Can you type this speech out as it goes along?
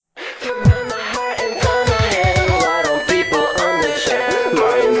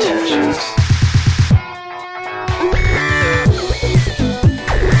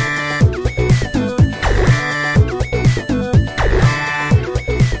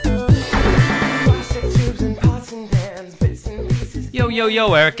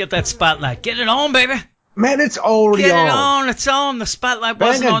Yo, Eric, get that spotlight. Get it on, baby. Man, it's already Get on. it on. It's on. The spotlight Bang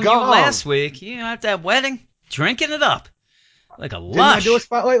wasn't a on you gong. last week. You know, at that wedding, drinking it up like a Didn't I lush. do a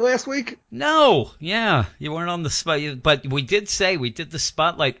spotlight last week? No, yeah, you weren't on the spot. But we did the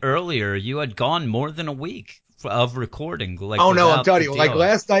spotlight earlier. You had gone more than a week of recording. Like, Oh, no, I'm without telling the you. Like deal.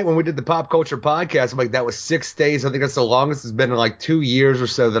 last night when we did the Pop Culture Podcast, I'm like, that was 6 days. I think that's the longest it's been in like 2 years or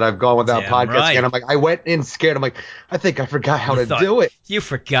so that I've gone without Damn podcast. right. And I'm like, I went in scared. I'm like, I think I forgot how to do it. You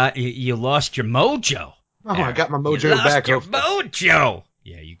forgot. You lost your mojo. Oh, Eric. I got my You mojo lost back. your mojo.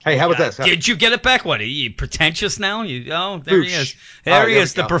 Yeah, you. Hey, how about this? Did you get it back? What? Are you pretentious now? There he is. There He we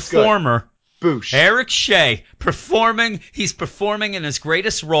is, the go. performer. Boosh. Eric Shea performing. He's performing in his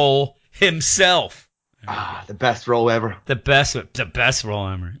greatest role himself. The best role ever. The best role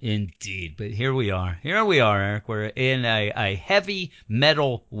ever, indeed. But here we are, Eric. We're in a heavy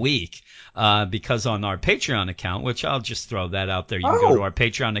metal week because on our Patreon account, which I'll just throw that out there. You can go to our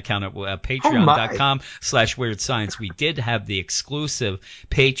Patreon account at patreon.com/Weird Science. We did have the exclusive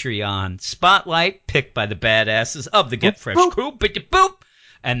Patreon spotlight picked by the badasses of the Get Fresh crew. Boop.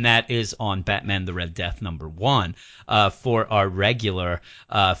 And that is on Batman the Red Death #1. For our regular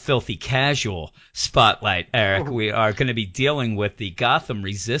Filthy Casual spotlight, Eric, we are going to be dealing with the Gotham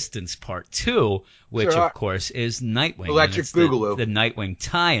Resistance Part 2, which, of course, is Nightwing. Electric Boogaloo. The Nightwing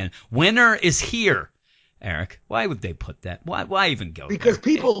tie-in. Winter is here. Eric, why would they put that? Why even go Because there?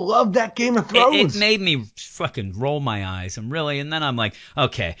 people love that Game of Thrones. It made me fucking roll my eyes. And then I'm like,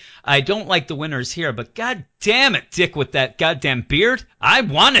 okay, I don't like the Winter's here, but god damn it, Dick, with that goddamn beard, I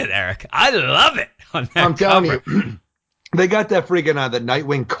want it, Eric. I love it on that I'm telling cover. you, they got that freaking the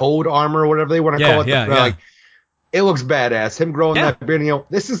Nightwing code armor or whatever they want to call it. Like, it looks badass. Him growing that beard.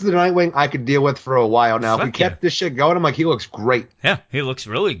 This is the Nightwing I could deal with for a while now. If we kept this shit going, I'm like, he looks great. Yeah, he looks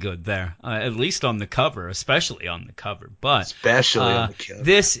really good there, at least on the cover, especially on the cover. But especially on the cover.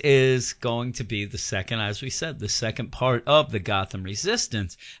 This is going to be the second part of the Gotham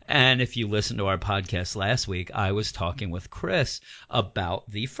Resistance. And if you listened to our podcast last week, I was talking with Chris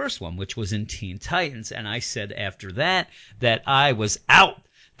about the first one, which was in Teen Titans. And I said after that I was out.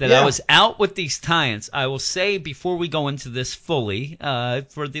 I was out with these tie-ins. I will say before we go into this fully,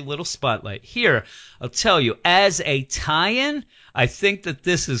 for the little spotlight here, I'll tell you, as a tie-in, I think that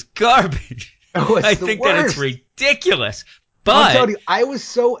this is garbage. I think that it's ridiculous. But I'm telling you, I was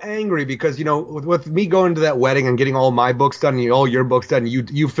so angry because, with me going to that wedding and getting all my books done and all your books done,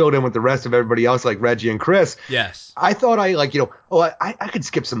 you filled in with the rest of everybody else like Reggie and Chris. Yes. I thought I could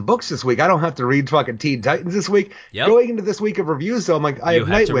skip some books this week. I don't have to read fucking Teen Titans this week. Yep. Going into this week of reviews, though, I'm like, I have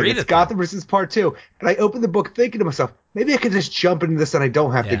Nightwing. It's Gotham Resistance Part 2. And I opened the book thinking to myself, maybe I could just jump into this and I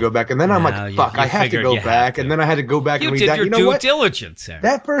don't have to go back. And then I'm like, fuck, I have to go back. And then I had to go back and read that. You did your due diligence, Eric.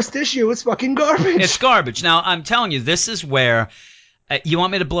 That first issue is fucking garbage. It's garbage. Now, I'm telling you, this is where... you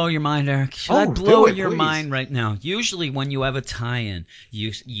want me to blow your mind, Eric? Should I blow your mind right now? Usually when you have a tie-in,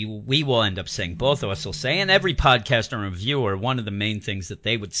 we will end up saying, both of us will say, and every podcaster and reviewer, one of the main things that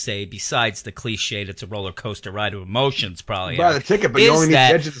they would say, besides the cliche, it's a roller coaster ride of emotions, probably. Buy the ticket, but you only need the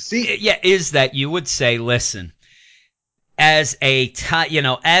edge of the seat. Yeah, is that you would say, listen, as a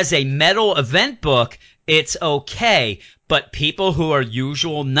metal event book, it's okay. But people who are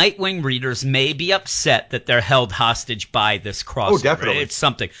usual Nightwing readers may be upset that they're held hostage by this crossover. Oh, definitely. It's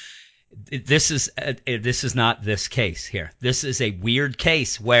something. This is not this case here. This is a weird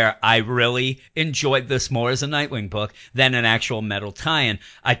case where I really enjoyed this more as a Nightwing book than an actual metal tie-in.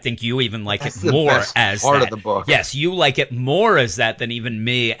 I think you even like it more as part of the book. Yes, you like it more as that than even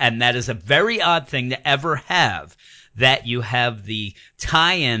me, and that is a very odd thing to ever have. That you have the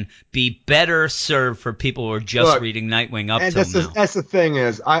tie-in be better served for people who are just reading Nightwing up till now. That's the thing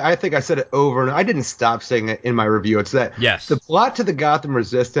is, I think I said it over, and I didn't stop saying it in my review. It's that the plot to the Gotham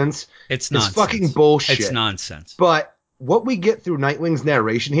Resistance is fucking bullshit. It's nonsense. But what we get through Nightwing's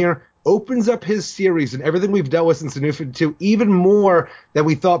narration here opens up his series and everything we've dealt with since the New 52 even more than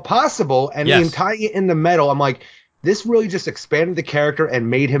we thought possible. And in tying it into metal, I'm like, this really just expanded the character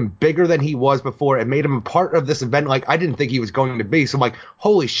and made him bigger than he was before and made him a part of this event like I didn't think he was going to be. So I'm like,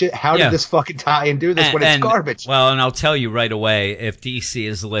 holy shit, how did this fucking tie and do this when it's garbage? Well, and I'll tell you right away, if DC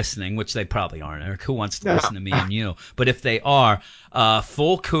is listening, which they probably aren't, Eric, who wants to listen to me and you? But if they are,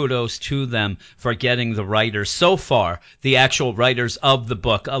 full kudos to them for getting the writers so far, the actual writers of the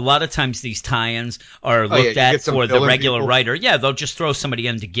book. A lot of times these tie-ins are looked at for the regular writer. Yeah, they'll just throw somebody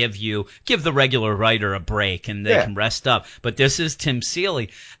in to give the regular writer a break, and they can can rest up. But this is Tim Seeley,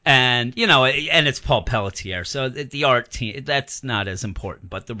 and and it's Paul Pelletier. So the art team, that's not as important,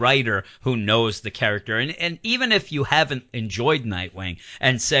 but the writer who knows the character, and even if you haven't enjoyed Nightwing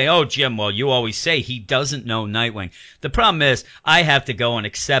and say, oh Jim, well you always say he doesn't know Nightwing. The problem is I have to go and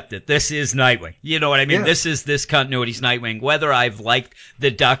accept it. This is Nightwing. You know what I mean? Yeah. This continuity's Nightwing. Whether I've liked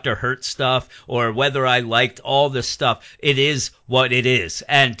the Dr. Hurt stuff or whether I liked all this stuff, it is what it is.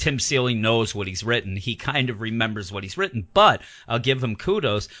 And Tim Seeley knows what he's written. He kind of remembers what he's written. But I'll give him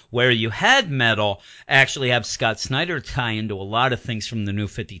kudos. Where you had Metal actually have Scott Snyder tie into a lot of things from the New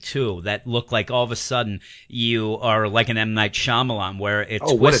 52 that look like all of a sudden you are like an M. Night Shyamalan, where it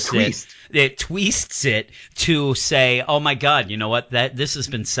twists it to say, oh my God, you know what? This has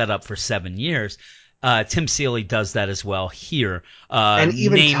been set up for 7 years. Tim Seeley does that as well here. And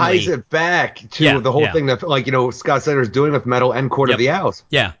even ties it back to the whole thing that, Scott Snyder's doing with Metal and Court of the Owls.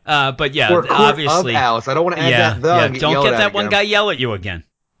 Yeah, but yeah, or Court obviously. Of Owls. I don't want to add that. Don't get that one guy yell at you again.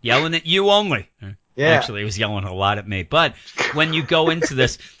 Yelling at you only. Yeah. Actually, he was yelling a lot at me. But when you go into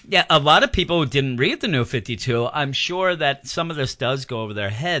this, a lot of people who didn't read the New 52, I'm sure that some of this does go over their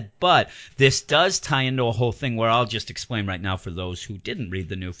head. But this does tie into a whole thing where I'll just explain right now for those who didn't read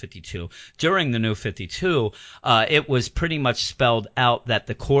the New 52. During the New 52, it was pretty much spelled out that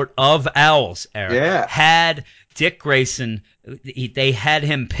the Court of Owls era had Dick Grayson. They had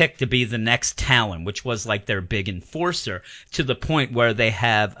him picked to be the next Talon, which was like their big enforcer, to the point where they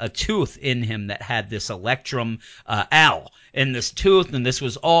have a tooth in him that had this Electrum owl in this tooth, and this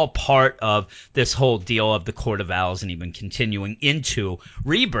was all part of this whole deal of the Court of Owls, and even continuing into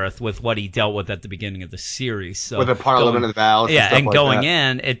Rebirth with what he dealt with at the beginning of the series. So with the Parliament of Owls, and going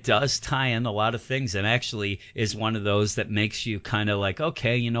in, it does tie in a lot of things, and actually is one of those that makes you kind of like,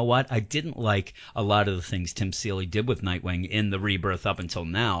 okay, you know what? I didn't like a lot of the things Tim Seeley did with Nightwing in the Rebirth up until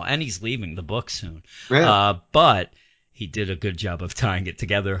now, and he's leaving the book soon. Yeah. But he did a good job of tying it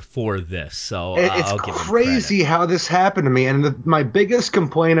together for this. So it's crazy how this happened to me. And my biggest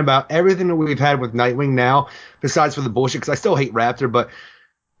complaint about everything that we've had with Nightwing now, besides for the bullshit, because I still hate Raptor, but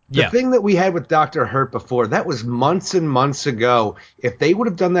the thing that we had with Dr. Hurt before, that was months and months ago. If they would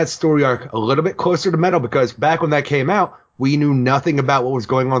have done that story arc a little bit closer to Metal, because back when that came out, we knew nothing about what was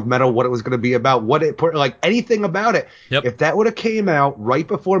going on with Metal, what it was going to be about, anything about it. Yep. If that would have came out right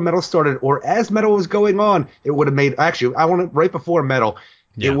before Metal started, or as Metal was going on, it would have made, right before Metal,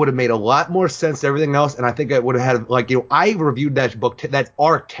 it would have made a lot more sense to everything else. And I think it would have had, I reviewed that book, that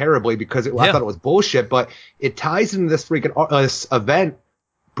arc terribly because I thought it was bullshit, but it ties into this freaking this event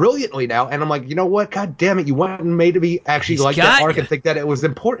brilliantly now. And I'm like, you know what? God damn it. You wanted me to be actually like that arc and think that it was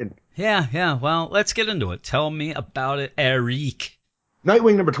important. Yeah. Well, let's get into it. Tell me about it, Eric.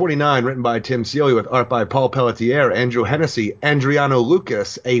 Nightwing number 29, written by Tim Seeley with art by Paul Pelletier, Andrew Hennessy, Adriano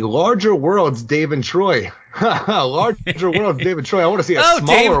Lucas, A Larger World's Dave and Troy. Larger World's Dave and Troy. I want to see a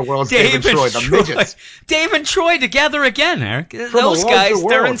smaller world's Dave and Troy. The midgets. Dave and Troy together again, Eric. Those guys,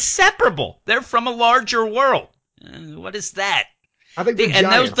 they're inseparable. They're from a larger world. What is that? I think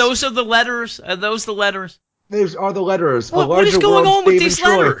those are the letters. Are those the letters? Those are the letters. What is going on with these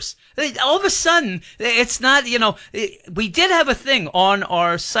letters? All of a sudden, it's not, we did have a thing on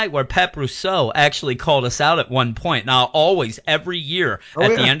our site where Pat Brousseau actually called us out at one point. Now, always, every year,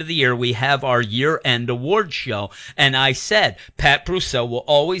 the end of the year, we have our year-end award show. And I said, Pat Brousseau will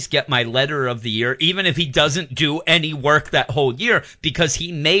always get my letter of the year, even if he doesn't do any work that whole year, because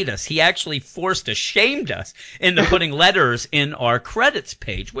he made us. He actually shamed us into putting letters in our credits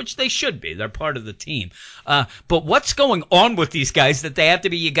page, which they should be. They're part of the team. But what's going on with these guys that they have to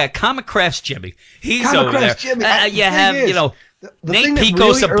be? You got Comic Crafts Jimmy. He's over there. Jimmy. You have, the Nate thing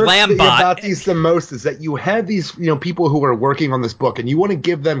Pico's that a really Blambot. About these the most is that you have these, people who are working on this book, and you want to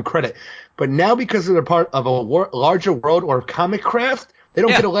give them credit. But now, because they're part of a larger world or Comic Craft, they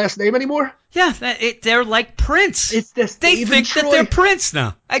don't get a last name anymore. Yeah, they're like Prince. They think that they're Prince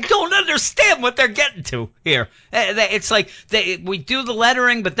now. I don't understand what they're getting to here. It's like we do the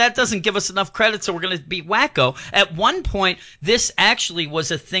lettering, but that doesn't give us enough credit, so we're going to be wacko. At one point, this actually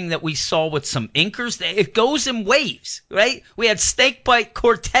was a thing that we saw with some inkers. It goes in waves, right? We had Snakebite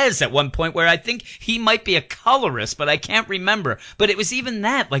Cortez at one point where I think he might be a colorist, but I can't remember. But it was even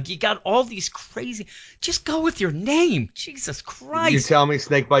that. Like, you got all these crazy... Just go with your name. Jesus Christ. You tell me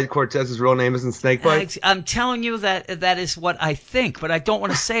Snakebite Cortez's real name isn't Snakebite? I'm telling you that is what I think, but I don't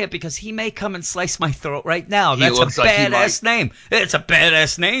want to say it because he may come and slice my throat right now. That's a badass name. It's a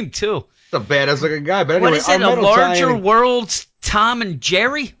badass name, too. It's a badass looking guy. But anyway, what is it? A Larger World's Tom and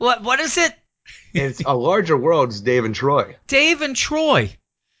Jerry? What is it? It's A Larger World's Dave and Troy. Dave and Troy.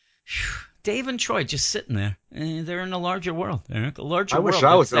 Dave and Troy just sitting there. They're in a larger world. They're in a larger I world. wish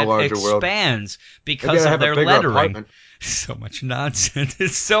I was in a larger world. Expands because Maybe I'd of have their a bigger lettering. apartment. So much nonsense.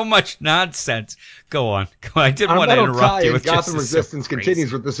 It's so much nonsense. Go on. I didn't Our want to metal interrupt tie you. in It just Gotham is so Resistance crazy.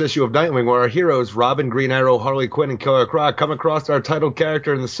 continues with this issue of Nightwing, where our heroes, Robin, Green Arrow, Harley Quinn, and Killer Croc, come across our title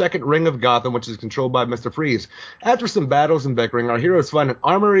character in the second ring of Gotham, which is controlled by Mr. Freeze. After some battles and bickering, our heroes find an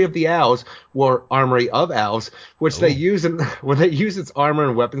armory of the Owls, or armory of Owls, which they use when they use its armor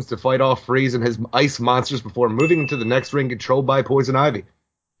and weapons to fight off Freeze and his ice monsters before moving into the next ring controlled by Poison Ivy.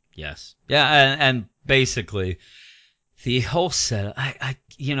 Yes. Yeah, and basically, the whole set,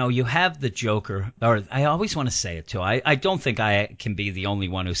 you have the Joker, or I always want to say it too. I don't think I can be the only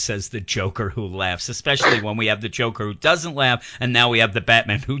one who says the Joker who laughs, especially when we have the Joker who doesn't laugh, and now we have the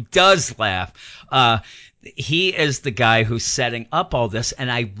Batman who does laugh. He is the guy who's setting up all this,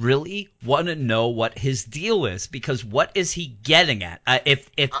 and I really want to know what his deal is, because what is he getting at?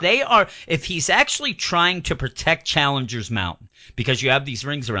 If he's actually trying to protect Challenger's Mountain, because you have these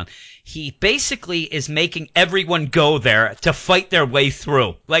rings around, he basically is making everyone go there to fight their way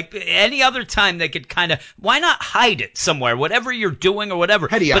through. Like any other time, they could kind of, why not hide it somewhere, whatever you're doing or whatever.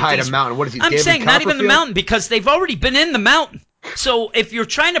 How do you hide a mountain? What is he, I'm David saying not even the Copperfield? mountain, because they've already been in the mountain. So if you're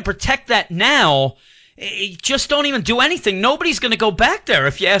trying to protect that now, just don't even do anything. Nobody's going to go back there,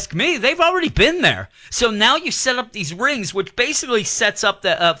 if you ask me. They've already been there. So now you set up these rings, which basically sets up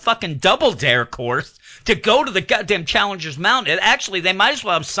the fucking Double Dare course to go to the goddamn Challenger's Mountain. Actually, they might as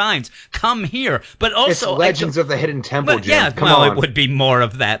well have signs. Come here. But also, it's Legends of the Hidden Temple, Jim. Yeah, Come on. It would be more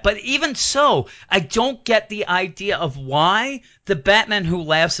of that. But even so, I don't get the idea of why the Batman Who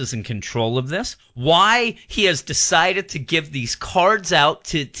Laughs is in control of this, why he has decided to give these cards out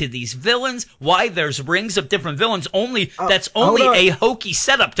to these villains, why there's rings of different villains. That's only a hokey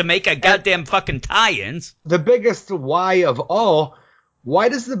setup to make a goddamn fucking tie-ins. The biggest why of all, why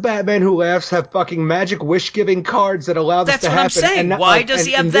does the Batman Who Laughs have fucking magic wish-giving cards that allow this to happen? That's what I'm saying. And Why does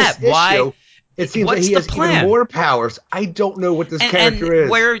he have that? Why? It seems that he has even more powers. I don't know what this character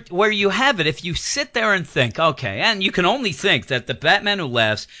is. Where you have it, if you sit there and think, okay, and you can only think that the Batman Who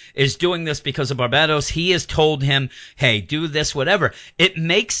Laughs is doing this because of Barbados. He has told him, hey, do this, whatever. It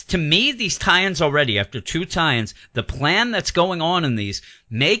makes, to me, these tie-ins already, after 2 tie-ins, the plan that's going on in these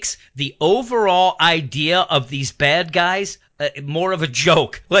makes the overall idea of these bad guys more of a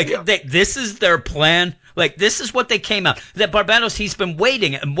joke. This is their plan. Like, this is what they came out. That Barbados, he's been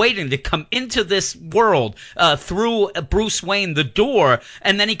waiting and waiting to come into this world through Bruce Wayne, the door,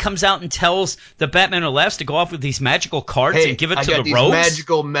 and then he comes out and tells the Batman Who Laughs to go off with these magical cards and give it to the rogues. I got these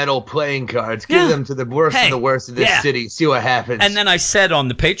magical metal playing cards. Give them to the worst of the worst of this city. See what happens. And then I said on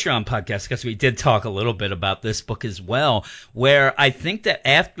the Patreon podcast, because we did talk a little bit about this book as well, where I think that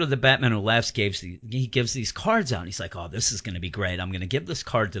after the Batman Who Laughs he gives these cards out, and he's like, oh, this is going to be great. I'm going to give this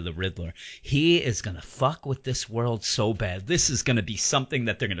card to the Riddler. He is going to fuck with this world so bad. This is going to be something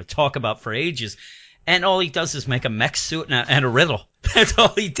that they're going to talk about for ages. And all he does is make a mech suit and a riddle. That's all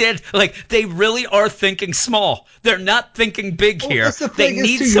he did. Like, they really are thinking small. They're not thinking big here. They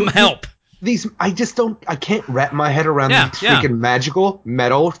need some help. I can't wrap my head around these freaking magical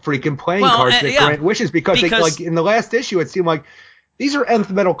metal freaking playing cards that grant wishes, because they, like, in the last issue, it seemed like these are nth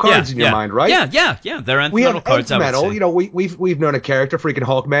metal cards in your mind, right? Yeah. They're nth metal cards. Nth metal. You know, we've known a character, freaking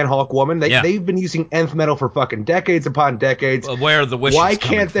Hawkman, Hawkwoman. They've been using nth metal for fucking decades upon decades. Where are the wishes? Why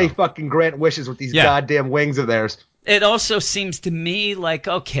can't they fucking grant wishes with these goddamn wings of theirs? It also seems to me like,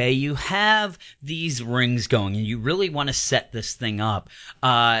 okay, you have these rings going and you really want to set this thing up.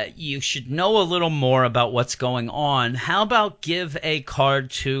 You should know a little more about what's going on. How about give a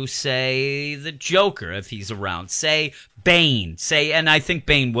card to, say, the Joker if he's around? Say Bane. And I think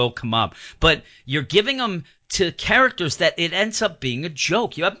Bane will come up. But you're giving them to characters that it ends up being a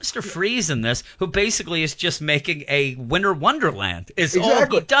joke. You have Mr. Freeze in this, who basically is just making a Winter Wonderland. Is all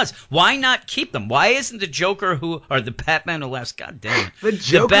he does. Why not keep them? Why isn't the Joker or the Batman Who Laughs? God damn it. The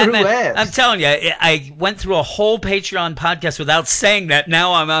Joker Who Laughs. I'm telling you, I went through a whole Patreon podcast without saying that.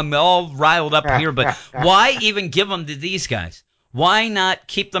 Now I'm all riled up here. But why even give them to these guys? Why not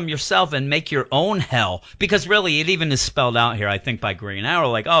keep them yourself and make your own hell? Because really, it even is spelled out here, I think, by Green Arrow,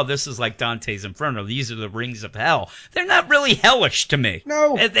 like, oh, this is like Dante's Inferno. These are the rings of hell. They're not really hellish to me.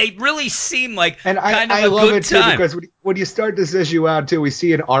 No. They really seem like kind of a good time. And I love it, too, because when you start this issue out, too, we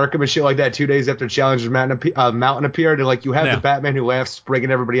see an Arkham and shit like that 2 days after Challenger's Mountain appeared, and, like, you have the Batman Who Laughs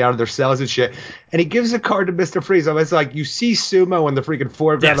bringing everybody out of their cells and shit, and he gives a card to Mr. Freeze. It's like, you see Sumo in the freaking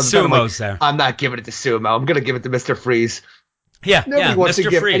foreground of the Sumo's there. I'm not giving it to Sumo. I'm going to give it to Mr. Freeze. Nobody wants Mr. to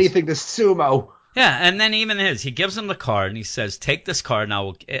give Freeze. anything to Sumo. Yeah, and then even he gives him the card, and he says, take this card,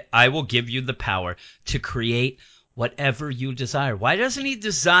 and I will give you the power to create whatever you desire. Why doesn't he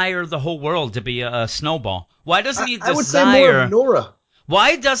desire the whole world to be a snowball? Why doesn't he desire? I would say more of Nora.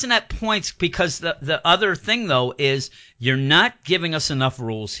 Why doesn't at points? Because the other thing though is you're not giving us enough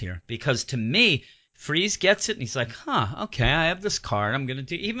rules here. Because to me, Freeze gets it and he's like, okay, I have this card. I'm gonna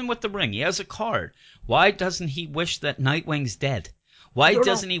do. Even with the ring, he has a card. Why doesn't he wish that Nightwing's dead? Why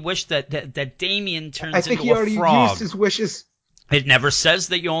doesn't he wish that Damian turns into a frog? I think he already used his wishes. It never says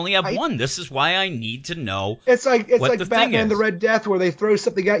that you only have one. This is why I need to know. It's like Batman: The Red Death, where they throw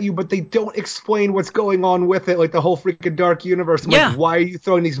something at you, but they don't explain what's going on with it, like the whole freaking Dark Universe. Like, why are you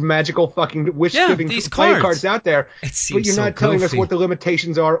throwing these magical fucking wish-giving playing cards out there? But you're not telling us what the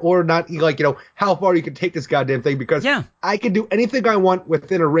limitations are, or not how far you can take this goddamn thing. Because I can do anything I want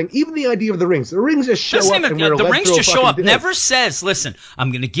within a ring. Even the idea of the rings. The rings just show up. The rings just show up. Never says, listen,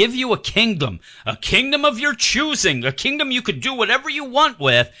 I'm going to give you a kingdom of your choosing, a kingdom you could do whatever you want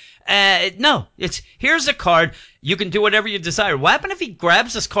with. No, it's here's a card. You can do whatever you desire. What happens if he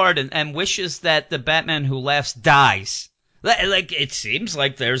grabs this card and wishes that the Batman Who Laughs dies? Like, it seems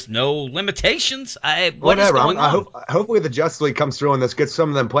like there's no limitations. Whatever. Hopefully the Justice League comes through on this, gets some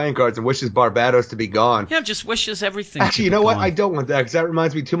of them playing cards, and wishes Barbados to be gone. Yeah, just wishes everything. Actually, you know what? I don't want that, because that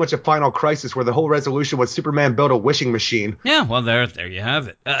reminds me too much of Final Crisis, where the whole resolution was Superman built a wishing machine. Yeah, well, there you have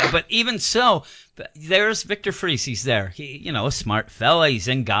it. But even so, there's Victor Fries. He's there. He, a smart fella. He's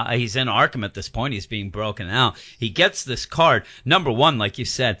in Arkham at this point. He's being broken out. He gets this card. Number one, like you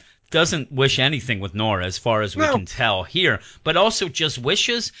said, doesn't wish anything with Nora as far as we can tell here, but also just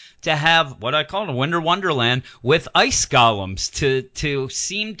wishes to have what I call a Winter Wonderland with ice golems to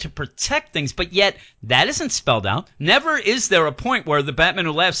seem to protect things, but yet that isn't spelled out. Never is there a point where the Batman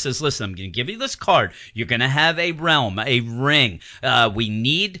Who Laughs says, listen, I'm going to give you this card. You're going to have a realm, a ring. We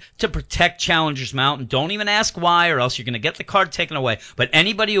need to protect Challenger's Mountain. Don't even ask why, or else you're going to get the card taken away. But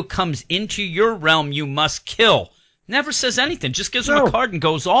anybody who comes into your realm, you must kill. Never says anything, just gives him a card and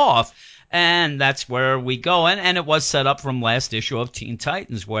goes off. And that's where we go. And it was set up from last issue of Teen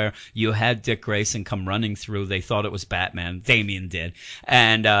Titans, where you had Dick Grayson come running through. They thought it was Batman. Damian did.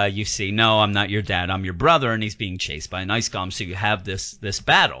 And you see, no, I'm not your dad. I'm your brother. And he's being chased by an ice golem. So you have this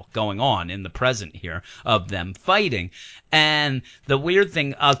battle going on in the present here of them fighting. And the weird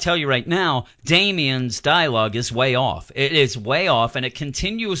thing, I'll tell you right now, Damian's dialogue is way off. It is way off, and it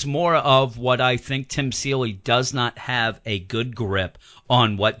continues more of what I think Tim Seeley does not have a good grip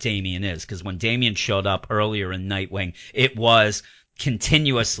on what Damian is. Because when Damian showed up earlier in Nightwing, it was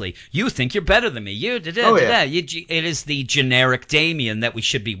continuously, you think you're better than me. It is the generic Damian that we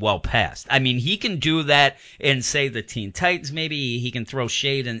should be well past. I mean, he can do that in, say, the Teen Titans. Maybe he can throw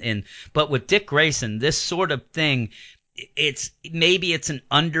shade in. But with Dick Grayson, this sort of thing, it's an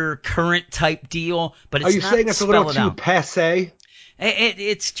undercurrent type deal, but it's not. Are you saying it's a little too passe?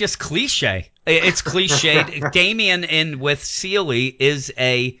 It's just cliche. It's cliched. Damian with Seeley is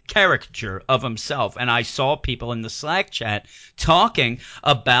a caricature of himself. And I saw people in the Slack chat talking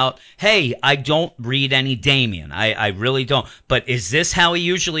about, hey, I don't read any Damian. I really don't. But is this how he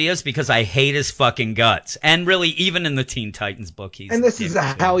usually is? Because I hate his fucking guts. And really, even in the Teen Titans book, this is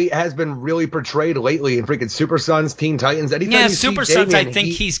how he has been really portrayed lately in freaking Super Sons, Teen Titans. Anytime Super Sons, I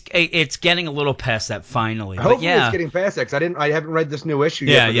think it's getting a little past that finally. Hopefully it's getting past that, because I haven't read this new issue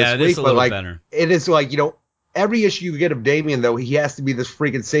yet. Yeah, it is a little better. It is like, every issue you get of Damian, though, he has to be this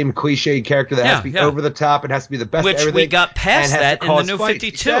freaking same cliche character that has to be over the top and has to be the best at everything. Which we got past that in the New 52.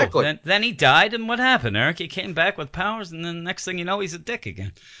 Exactly. Then he died, and what happened, Eric? He came back with powers, and then the next thing you know, he's a dick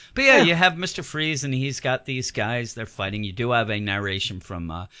again. But you have Mr. Freeze, and he's got these guys, they're fighting. You do have a narration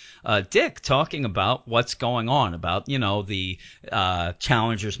from Dick talking about what's going on, about, the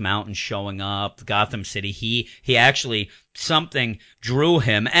Challenger's Mountain showing up, Gotham City. He actually, something drew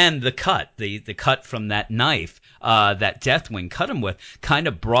him, and the cut from that knife that Deathwing cut him with kind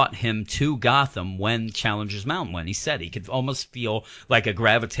of brought him to Gotham when Challenger's Mountain went. He said he could almost feel like a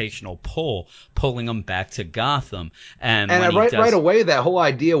gravitational pull pulling him back to Gotham. And right away, that whole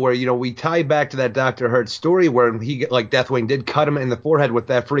idea where, we tie back to that Dr. Hurt story where Deathwing did cut him in the forehead with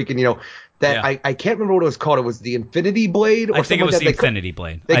that freaking, I can't remember what it was called. It was the Infinity Blade or something like that. I think it was the Infinity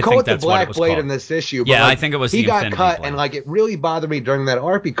Blade. They call it the Black Blade in this issue. But I think it was the Infinity Blade. He got cut, and it really bothered me during that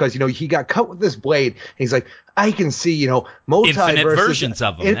arc because, he got cut with this blade, and he's like, I can see, infinite versions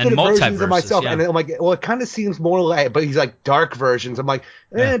of him and multiverses of myself. Yeah. And I'm like, well, it kind of seems more like, but he's like dark versions. I'm like,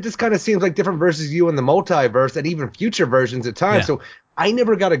 it just kind of seems like different versions of you in the multiverse and even future versions at times. So I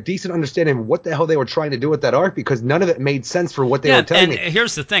never got a decent understanding of what the hell they were trying to do with that arc because none of it made sense for what they were telling me.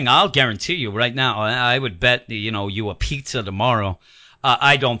 Here's the thing. I'll guarantee you right now, I would bet, you a pizza tomorrow.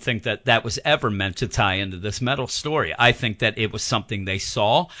 I don't think that was ever meant to tie into this metal story. I think that it was something they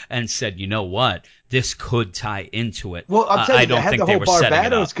saw and said, you know what? this could tie into it. Well, I'm saying I don't it had think the they whole were setting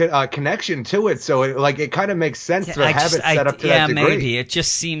it up. Barbados connection to it, so it kind of makes sense to have it set up to that degree. Yeah, maybe. It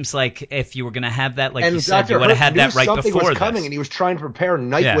just seems like if you were going to have that, like and you said, Dr. you would have had that right something before was coming, this. and he was trying to prepare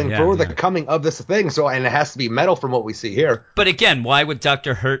Nightwing for the coming of this thing. So, and it has to be metal from what we see here. But again, why would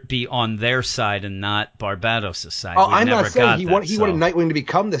Dr. Hurt be on their side and not Barbados' side? Oh, I'm not saying he wanted Nightwing to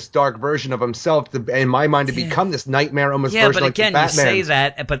become this dark version of himself, in my mind, to become this nightmare almost version. Yeah, but again, like you say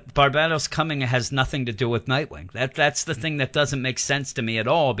that, but Barbados coming has nothing to do with Nightwing. That's the thing that doesn't make sense to me at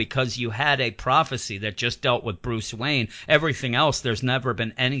all, because you had a prophecy that just dealt with Bruce Wayne. Everything else, there's never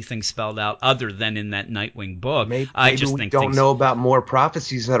been anything spelled out other than in that Nightwing book. Maybe we don't know about more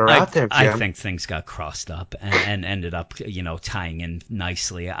prophecies that are out there, Jim. I think things got crossed up and ended up, tying in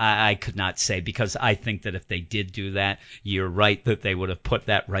nicely. I could not say, because I think that if they did do that, you're right that they would have put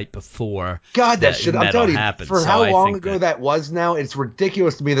that right before. God, that shit! I'm telling you, for how long ago that was now, it's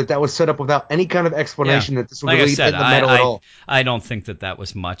ridiculous to me that was set up without any kind of explanation that this would really hit the metal at all. I don't think that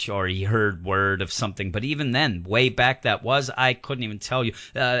was much, or he heard word of something. But even then, way back I couldn't even tell you.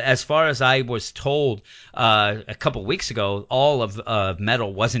 As far as I was told a couple weeks ago, all of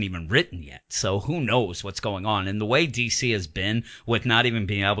Metal wasn't even written yet. So who knows what's going on? And the way DC has been with not even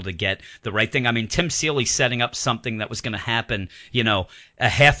being able to get the right thing. I mean, Tim Seeley setting up something that was going to happen, a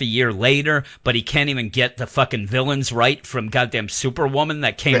half a year later, but he can't even get the fucking villains right from goddamn Superwoman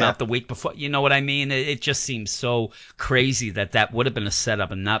that came out the week before. You know what I mean? It just seems so crazy that would have been a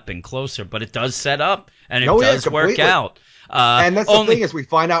setup and not been closer, but it does set up, and it does work out. And that's the thing, is we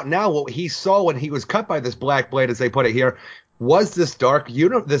find out now what he saw when he was cut by this Black Blade, as they put it here, was this dark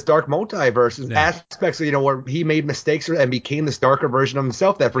multiverse, aspects of, where he made mistakes and became this darker version of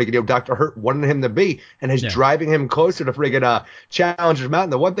himself that freaking, Dr. Hurt wanted him to be, and is driving him closer to freaking Challenger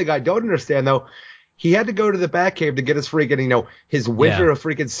Mountain. The one thing I don't understand, though, he had to go to the Batcave to get his freaking, his winter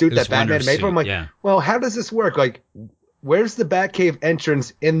freaking suit that Batman made for him. Like, well, how does this work? Like, where's the Batcave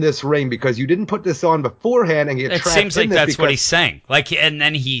entrance in this ring? Because you didn't put this on beforehand and get trapped in this. It seems like that's what he's saying. Like, and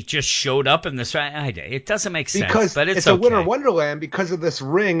then he just showed up in this. It doesn't make sense. Because but it's a winter wonderland because of this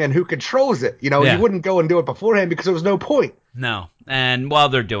ring and who controls it. You wouldn't go and do it beforehand because there was no point. No. And while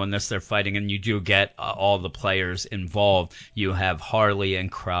they're doing this, they're fighting, and you do get all the players involved. You have Harley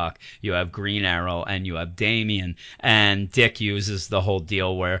and Croc, you have Green Arrow, and you have Damian. And Dick uses the whole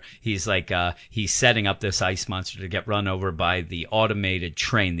deal where he's like, he's setting up this ice monster to get run over by the automated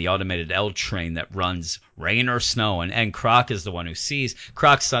train, the automated L train that runs rain or snow. And Croc is the one who sees.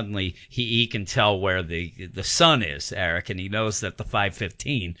 Croc suddenly, he can tell where the sun is, Eric, and he knows that the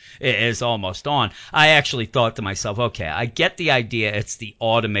 5:15 is almost on. I actually thought to myself, okay, I get the idea. It's the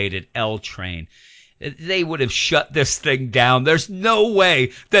automated L train. They would have shut this thing down. There's no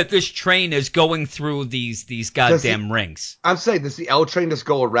way that this train is going through these goddamn rings. I'm saying, does the L train just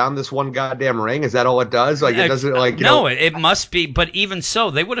go around this one goddamn ring? Is that all it does? Like, it doesn't, like, no, it must be. But even so,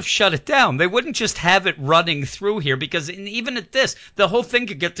 they would have shut it down. They wouldn't just have it running through here, because even at this, the whole thing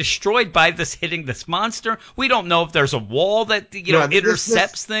could get destroyed by this hitting this monster. We don't know if there's a wall that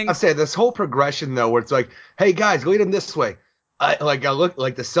intercepts things. I'm saying this whole progression though, where it's like, hey guys, lead them this way. I look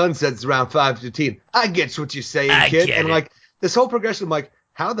like the sun sets around 5:15. I get what you're saying, kid. And like this whole progression, I'm like,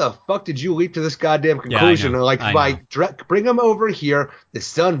 how the fuck did you leap to this goddamn conclusion? Bring him over here. The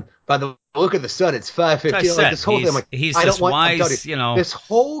sun, by the look of the sun, it's 5:15. Like this whole thing, I'm like, he's I don't want wise, this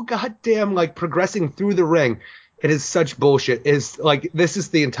whole goddamn progressing through the ring. It is such bullshit. Is like, this is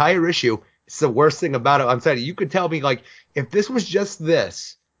the entire issue. It's the worst thing about it. I'm saying, you could tell me, like, if this was just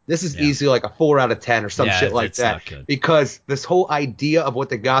this is easily like a 4 out of 10 or some shit like that. Because this whole idea of what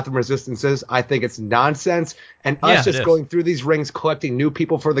the Gotham Resistance is, I think it's nonsense. And us just going through these rings, collecting new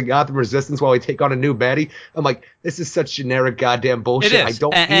people for the Gotham Resistance while we take on a new baddie, I'm like, this is such generic goddamn bullshit. I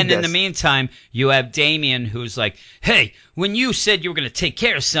don't need this. And in the meantime, you have Damian, who's like, hey, when you said you were going to take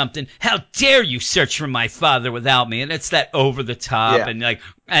care of something, how dare you search for my father without me? And it's that over the top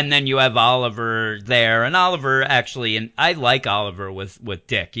and then you have Oliver there, and Oliver actually, and I like Oliver with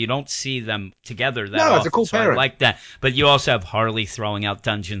Dick. You don't see them together that often. It's a cool pairing. I like that. But you also have Harley throwing out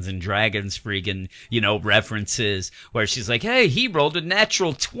Dungeons and Dragons freaking, references where she's like, hey, he rolled a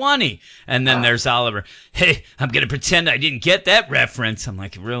natural 20. And then there's Oliver, hey, I'm going to pretend I didn't get that reference. I'm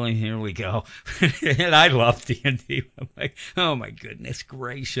like, really? Here we go. And I love D&D. I'm like, oh my goodness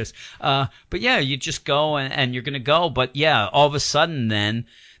gracious. But yeah, you just go and you're going to go. But yeah, all of a sudden then,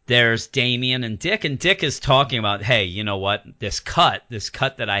 there's Damian and Dick is talking about, hey, you know what, this cut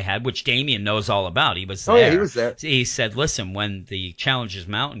that I had, which Damian knows all about. He was there. Oh yeah, he was there. He said, listen, when the Challengers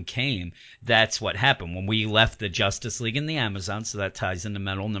Mountain came, that's what happened. When we left the Justice League in the Amazon, so that ties into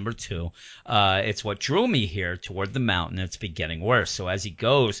Metal number 2, it's what drew me here toward the mountain. It's been getting worse. So as he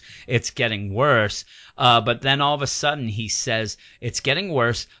goes, it's getting worse. But then all of a sudden he says, it's getting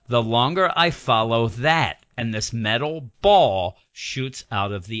worse the longer I follow that. And this metal ball shoots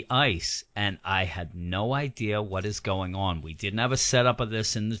out of the ice. And I had no idea what is going on. We didn't have a setup of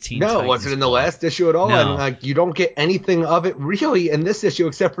this in the Teen Titans. No, it wasn't in the last issue at all. No. And you don't get anything of it really in this issue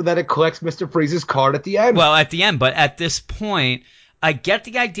except for that it collects Mr. Freeze's card at the end. Well, at the end, but at this point, I get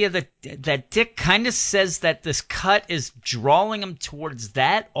the idea that Dick kind of says that this cut is drawing him towards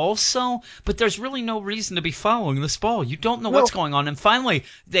that also, but there's really no reason to be following this ball. You don't know what's going on. And finally,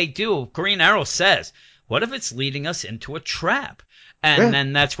 they do. Green Arrow says, what if it's leading us into a trap? And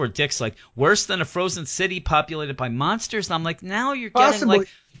then that's where Dick's like, worse than a frozen city populated by monsters? And I'm like, now you're getting Possibly. like...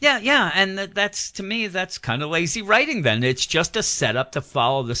 Yeah, and that's, to me, that's kind of lazy writing then. It's just a setup to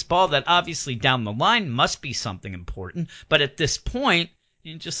follow this ball that obviously down the line must be something important, but at this point,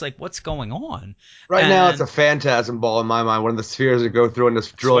 you're just like, what's going on? Right now, it's a phantasm ball in my mind, one of the spheres that go through and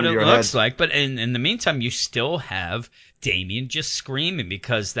just drill into your head. That's what it looks like, but in the meantime, you still have Damian just screaming,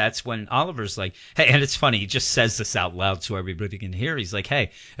 because that's when Oliver's like, hey, and it's funny, he just says this out loud so everybody can hear. He's like, hey,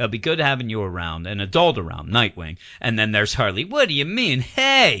 it'll be good having you around, an adult around, Nightwing. And then there's Harley, what do you mean,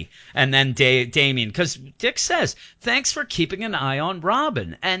 hey? And then Damian, because Dick says, thanks for keeping an eye on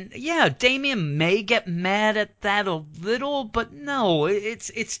Robin. And yeah, Damian may get mad at that a little, but no,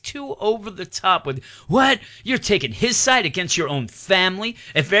 it's too over the top with, what? You're taking his side against your own family?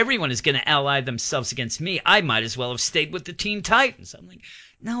 If everyone is going to ally themselves against me, I might as well have stayed with the Teen Titans. I'm like,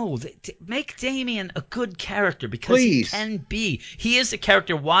 no, make Damian a good character, because he can be. He is a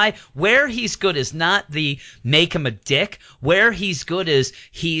character. Why? Where he's good is not the make him a dick. Where he's good is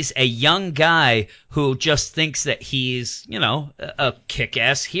he's a young guy who just thinks that he's, a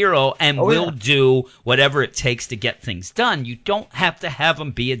kick-ass hero and will do whatever it takes to get things done. You don't have to have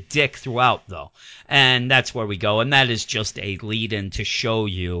him be a dick throughout, though. And that's where we go. And that is just a lead-in to show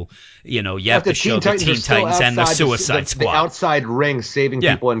you, you have to show the Teen Titans and the Suicide Squad. The outside ring saving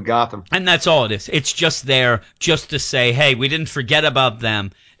people in Gotham. And that's all it is. It's just there just to say, hey, we didn't forget about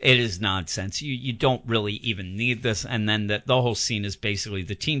them. It is nonsense. You don't really even need this. And then the whole scene is basically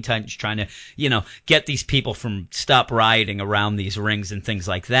the Teen Titans trying to, get these people from stop rioting around these rings and things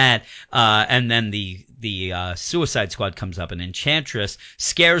like that. And then the Suicide Squad comes up, and Enchantress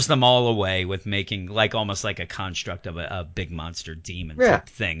scares them all away with making almost like a construct of a big monster demon type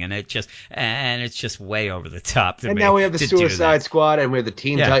thing. And it's just way over the top. And now we have the Suicide Squad, and we have the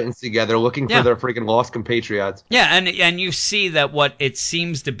Teen Titans together looking for their freaking lost compatriots. Yeah, and you see that what it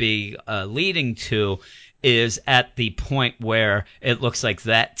seems to be leading to is at the point where it looks like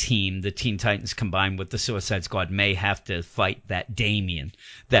that team, the Teen Titans combined with the Suicide Squad, may have to fight that Damian,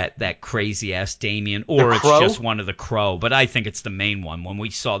 that crazy-ass Damian, or it's just one of the Crow. But I think it's the main one. When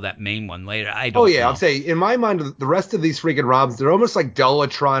we saw that main one later, I don't know. I'll say, in my mind, the rest of these freaking Robins, they're almost like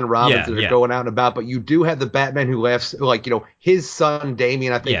Dollatron Robins that are going out and about, but you do have the Batman who laughs, his son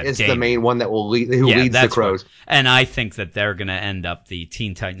Damian, I think, is the main one that will leads the Crows. And I think that they're going to end up, the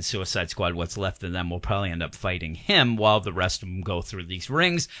Teen Titans Suicide Squad, what's left of them will probably end up fighting him while the rest of them go through these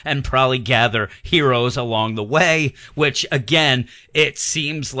rings and probably gather heroes along the way, which, again, it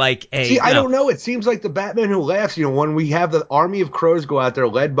seems like I don't know. It seems like the Batman who laughs, when we have the army of Crows go out there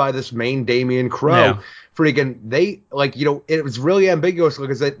led by this main Damian Crow, freaking, it was really ambiguous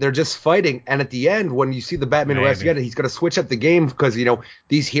because they're just fighting. And at the end, when you see the Batman who laughs together, he's going to switch up the game because,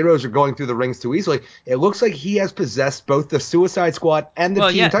 these heroes are going through the rings too easily. It looks like he has possessed both the Suicide Squad and the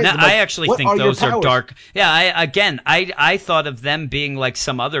Teen Titans. I actually think those are dark. Yeah, I thought of them being like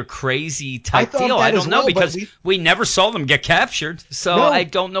some other crazy type deal. I don't know, because we never saw them get captured, so I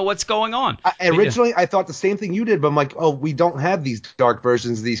don't know what's going on. Originally, I thought the same thing you did, but I'm like, we don't have these dark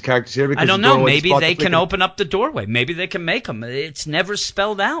versions of these characters here. Because I don't know. Maybe they can open up the doorway. Maybe they can make them. It's never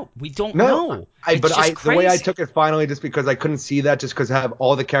spelled out. We don't know. The way I took it finally, just because I couldn't see that, just because I have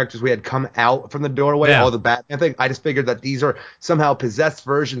all the characters we had come out from the doorway, all the Batman thing, I just figured that these are somehow possessed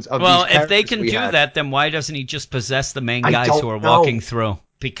versions of these characters. Well, if they can do that, then why doesn't he just possess the main guys who are walking through?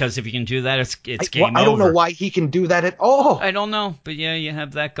 because if you can do that, it's game over. I don't know why he can do that at all. I don't know, but yeah, you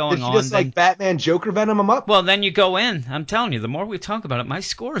have that going on. Did he just like Batman Joker Venom him up? Well, then you go in. I'm telling you, the more we talk about it, my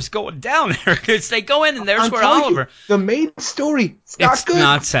score is going down there because they go in and there's where Oliver. The main story, it's good.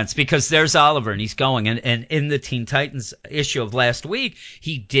 Nonsense because there's Oliver and he's going. And in the Teen Titans issue of last week,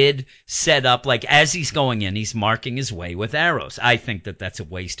 he did set up, like, as he's going in, he's marking his way with arrows. I think that that's a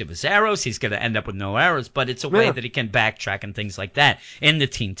waste of his arrows. He's going to end up with no arrows, but it's a way that he can backtrack and things like that. In the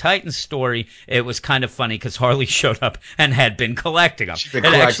Teen Titans story, it was kind of funny because Harley showed up and had been collecting them. It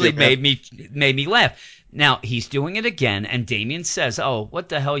actually made me laugh. Now, he's doing it again, and Damian says, oh, what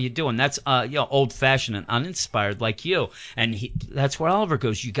the hell are you doing? That's old-fashioned and uninspired like you. And that's where Oliver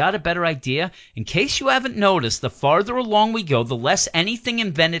goes, you got a better idea? In case you haven't noticed, the farther along we go, the less anything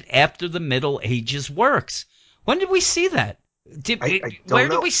invented after the Middle Ages works. When did we see that? Where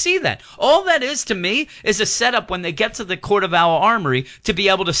did we see that? All that is to me is a setup when they get to the Court of Owl Armory to be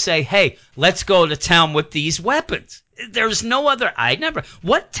able to say, hey, let's go to town with these weapons. There's no other.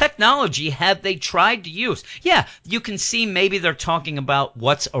 What technology have they tried to use? Yeah, you can see maybe they're talking about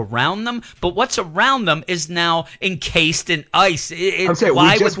what's around them, but what's around them is now encased in ice. I'm saying,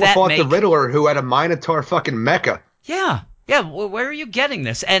 we just fought the Riddler who had a Minotaur fucking mecha. Yeah. Yeah, where are you getting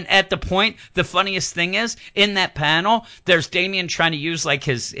this? And at the point, the funniest thing is, in that panel, there's Damian trying to use like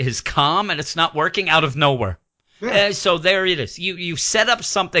his comm, and it's not working out of nowhere. Yeah. So there it is. You set up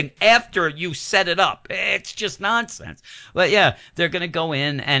something after you set it up. It's just nonsense. But yeah, they're going to go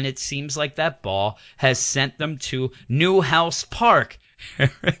in, and it seems like that ball has sent them to Newhouse Park.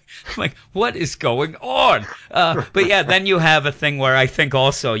 I'm like, what is going on? But yeah, then you have a thing where I think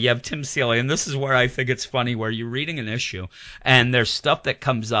also you have Tim Seeley, and this is where I think it's funny, where you're reading an issue, and there's stuff that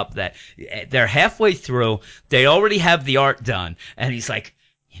comes up that they're halfway through, they already have the art done, and he's like,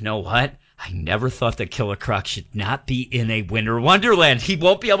 you know what? I never thought that Killer Croc should not be in a Winter Wonderland. He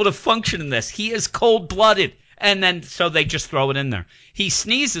won't be able to function in this. He is cold-blooded. And then, so they just throw it in there. He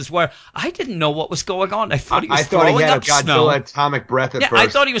sneezes where I didn't know what was going on. I thought he was throwing up snow. I thought he had a Godzilla atomic breath at first. I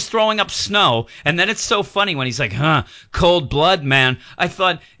thought he was throwing up snow. And then it's so funny when he's like, cold blood, man. I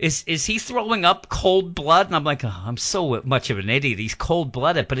thought, is he throwing up cold blood? And I'm like, I'm so much of an idiot. He's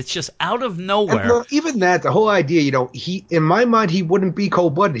cold-blooded, but it's just out of nowhere. And, even that, the whole idea, in my mind, he wouldn't be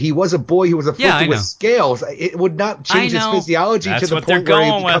cold-blooded. He was a boy who was afflicted with scales. It would not change his physiology to the point where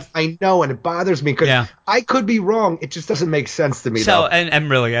he becomes, I know, and it bothers me because I could be wrong. It just doesn't make sense to me, though. And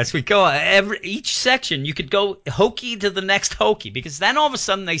really, as we go, each section, you could go hokey to the next hokey, because then all of a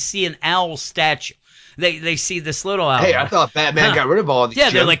sudden they see an owl statue. They see this little owl. Hey, I thought Batman got rid of all these. Yeah,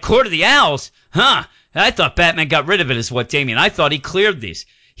 they're like, Court of the Owls. I thought Batman got rid of it, is what Damian. I thought he cleared these.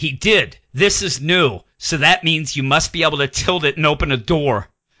 He did. This is new. So that means you must be able to tilt it and open a door.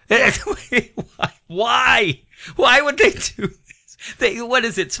 Why? Why would they do this? What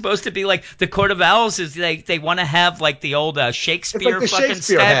is it supposed to be like? The Court of Owls is they want to have like the old Shakespeare like fucking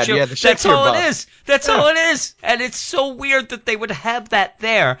Shakespeare statue. Yeah, that's all it is. That's all it is. And it's so weird that they would have that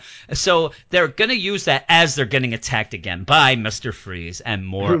there. So they're gonna use that as they're getting attacked again by Mr. Freeze and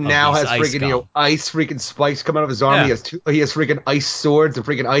more. Who now has freaking ice freaking spikes coming out of his arm. Yeah. He has freaking ice swords and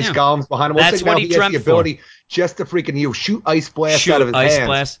freaking ice golems behind him. That's what he dreamt has the ability just to freaking shoot ice blasts out of his hands.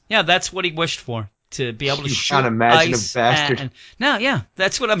 Blast. Yeah, that's what he wished for. To be able to shoot unimaginative ice bastard.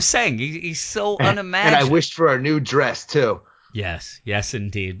 That's what I'm saying. He's so unimaginable. And I wished for a new dress too. Yes,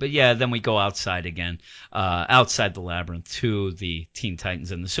 indeed. But yeah, then we go outside again, outside the labyrinth to the Teen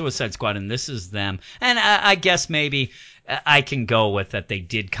Titans and the Suicide Squad, and this is them. And I guess maybe I can go with that. They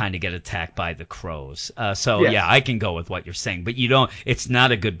did kind of get attacked by the crows. Yeah, I can go with what you're saying. But you don't. It's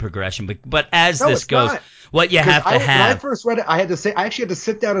not a good progression. But as this goes. Not. What you have to have. When I first read it, I actually had to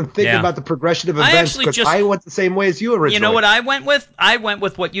sit down and think about the progression of events because I went the same way as you originally. You know what I went with? I went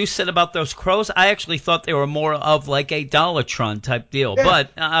with what you said about those crows. I actually thought they were more of like a Dollatron type deal. Yeah.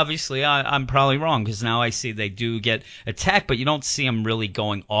 But obviously I'm probably wrong because now I see they do get attacked, but you don't see them really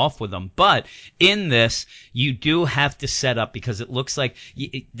going off with them. But in this, you do have to set up because it looks like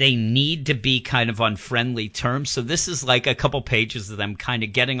they need to be kind of on friendly terms. So this is like a couple pages of them kind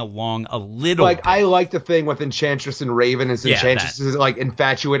of getting along a little bit. I like the thing with Enchantress and Raven, and Enchantress is like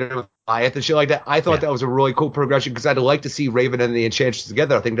infatuated with Goliath and shit like that. I thought that was a really cool progression because I'd like to see Raven and the Enchantress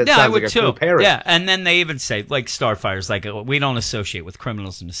together. I think that sounds like a cool pairing. Yeah, and then they even say, like Starfire's like, we don't associate with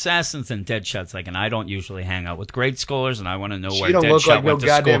criminals and assassins, and Deadshot's like, and I don't usually hang out with grade schoolers, and I want to know where Deadshot went to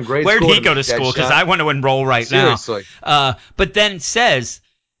school. Where'd he go to school? Because I want to enroll right now. Seriously. But then says,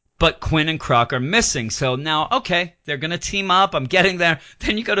 but Quinn and Croc are missing. So now, okay, they're going to team up. I'm getting there.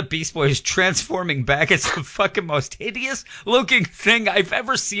 Then you go to Beast Boy who's transforming back. It's the fucking most hideous looking thing I've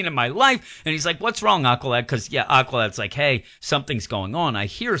ever seen in my life. And he's like, what's wrong, Aqualad? Because, yeah, Aqualad's like, hey, something's going on. I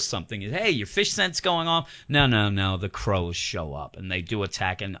hear something. Hey, your fish scent's going on. No. The crows show up and they do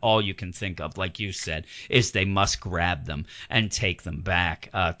attack. And all you can think of, like you said, is they must grab them and take them back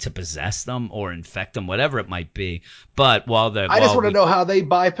to possess them or infect them, whatever it might be. But I just want to know how they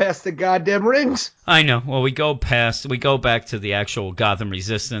bypass the goddamn rings. I know. Well, we go back to the actual Gotham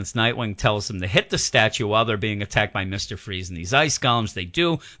Resistance. Nightwing tells them to hit the statue while they're being attacked by Mr. Freeze and these ice golems. They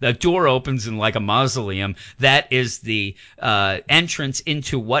do. The door opens in like a mausoleum. That is the entrance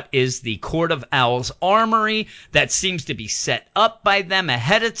into what is the Court of Owls armory that seems to be set up by them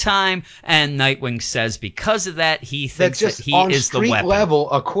ahead of time. And Nightwing says because of that, he thinks that he is the weapon. On street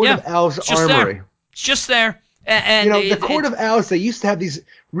level, a Court of Owls armory. It's just there. And the Court of Owls, they used to have these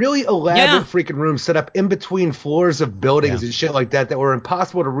really elaborate freaking rooms set up in between floors of buildings and shit like that were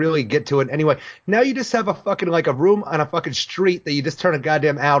impossible to really get to it anyway. Now you just have a fucking like a room on a fucking street that you just turn a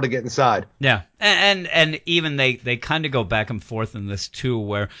goddamn owl to get inside. Yeah. And even they kind of go back and forth in this too,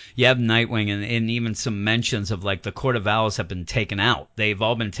 where you have Nightwing and even some mentions of like the Court of Owls have been taken out. They've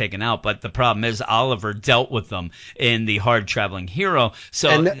all been taken out, but the problem is Oliver dealt with them in the Hard Traveling Hero. So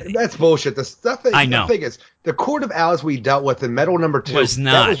and that's bullshit. The stuff that, I know. The thing is, the Court of Owls we dealt with in Metal number 2 was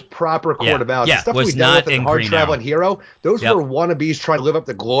not. That was proper Court of Owls. Yeah, the stuff was we dealt not with in in Hard Green Traveling Arrow. Hero, those were wannabes trying to live up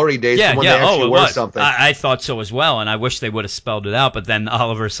to glory days when they actually were something. I thought so as well, and I wish they would have spelled it out, but then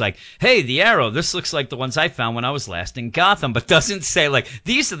Oliver's like, hey, the Arrow, this looks like the ones I found when I was last in Gotham, but doesn't say, like,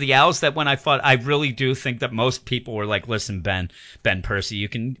 these are the owls that when I fought, I really do think that most people were like, listen, Ben Percy, you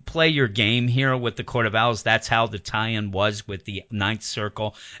can play your game here with the Court of Owls. That's how the tie-in was with the Ninth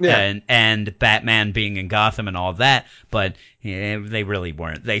Circle and Batman being in Gotham and all that, but they really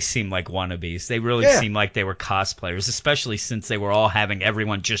weren't. They seemed like wannabes. They really seemed like they were cosplayers, especially since they were all having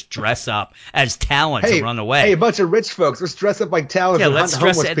everyone just dress up as Talon to run away. Hey, a bunch of rich folks, let's dress up like Talon and hunt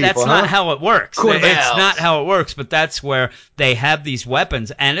homeless people. That's not how it works. It's not how it works, but that's where they have these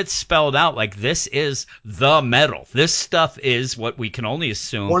weapons, and it's spelled out like this is the metal. This stuff is what we can only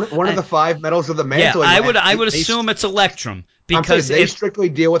assume. One of the 5 metals of the mantle. Yeah, I would assume it's Electrum. Because they strictly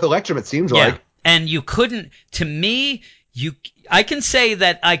deal with Electrum, it seems like. And you couldn't, to me, I can say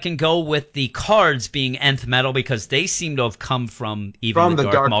that I can go with the cards being nth metal because they seem to have come from the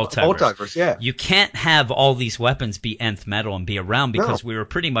Dark Multiverse. Yeah. You can't have all these weapons be nth metal and be around because we were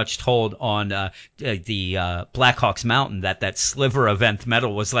pretty much told on the Blackhawks Mountain that sliver of nth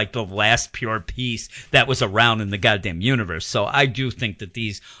metal was like the last pure piece that was around in the goddamn universe. So I do think that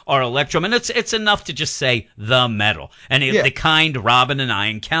these are Electrum, and it's enough to just say the metal. And the kind Robin and I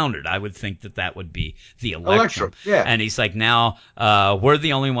encountered, I would think that would be the Electrum. Yeah. And he's like, now we're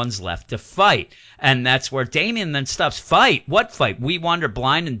the only ones left to fight. And that's where Damian then stops. Fight? What fight? We wander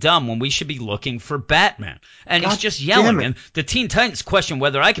blind and dumb when we should be looking for Batman. And he's just yelling. And the Teen Titans question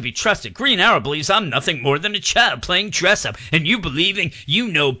whether I can be trusted. Green Arrow believes I'm nothing more than a child playing dress up. And you believing you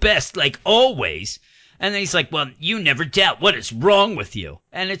know best like always. And then he's like, well, you never doubt. What is wrong with you?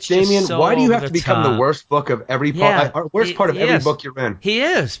 And it's Damian, just so why do you have to become the worst book of every part? Worst part of every book you're in. He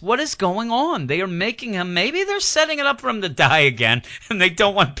is. What is going on? They are making him. Maybe they're setting it up for him to die again, and they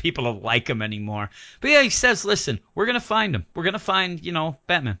don't want people to like him anymore. But yeah, he says, listen, we're going to find him. We're going to find,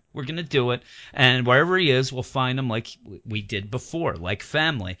 Batman. We're going to do it. And wherever he is, we'll find him like we did before, like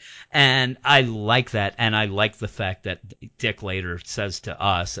family. And I like that. And I like the fact that Dick later says to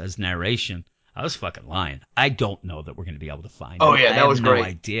us as narration, I was fucking lying. I don't know that we're going to be able to find him. Oh, yeah, that was great. No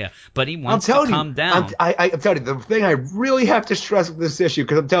idea. But he wants to calm down. I'm telling you, the thing I really have to stress with this issue,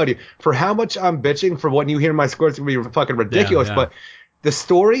 because I'm telling you, for how much I'm bitching for when you hear my score, it's going to be fucking ridiculous, but the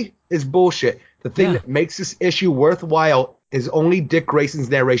story is bullshit. The thing that makes this issue worthwhile is only Dick Grayson's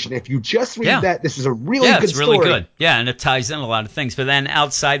narration. If you just read that, this is a really good story. Yeah, it's really good. Yeah, and it ties in a lot of things. But then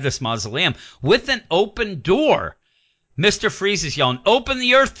outside this mausoleum, with an open door, Mr. Freeze is yelling, open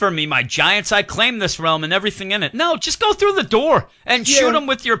the earth for me, my giants. I claim this realm and everything in it. No, just go through the door and shoot them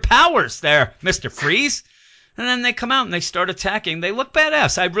with your powers there, Mr. Freeze. And then they come out and they start attacking. They look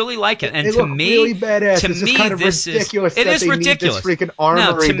badass. I really like it. And they to look me, really badass. To it's me, kind of this ridiculous. It is ridiculous. This freaking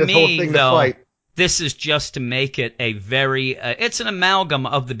armory, to this me, whole thing though, to fight. This is just to make it a very it's an amalgam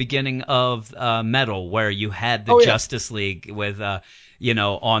of the beginning of Metal, where you had the Justice League with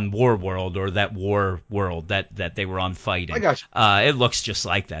on War World or that War World that they were on fighting. I got you. It looks just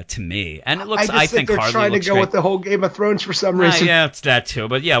like that to me, and it looks. I think they're Harley trying to go great. with the whole Game of Thrones for some reason. Yeah, it's that too.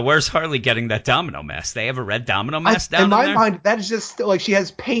 But yeah, where's Harley getting that domino mask? They have a red domino mask down in my there? mind. That is just like she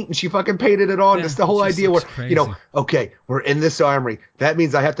has paint and she fucking painted it on. Just the whole idea where crazy. Okay, we're in this armory. That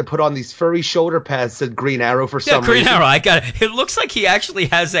means I have to put on these furry shoulder pads. Said Green Arrow for some reason. Green Arrow. I got it. It looks like he actually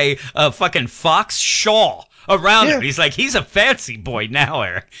has a fucking fox shawl around him. He's a fancy boy now,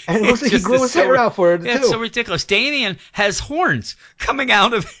 Eric. And it looks like he grew his hair out for it, too. It's so ridiculous. Damian has horns coming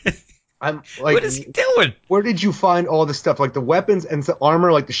out of it. I'm like, what is he doing? Where did you find all this stuff? Like the weapons and the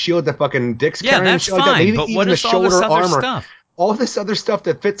armor, like the shield that fucking Dick's carrying? Yeah, that's fine. Like that. Maybe but even what the is all shoulder this other armor. stuff? All this other stuff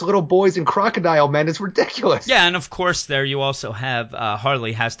that fits little boys in Crocodile, man, is ridiculous. Yeah, and of course there you also have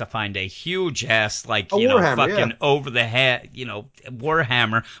Harley has to find a huge ass, like, Warhammer, over the head,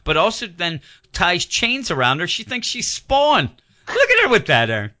 Warhammer, but also then ties chains around her. She thinks she's Spawn. Look at her with that,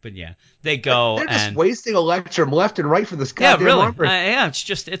 Aaron. But yeah, they go They're just wasting Electrum left and right for this goddamn armor.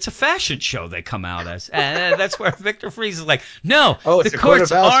 It's a fashion show they come out as. And that's where Victor Fries is like, no, it's the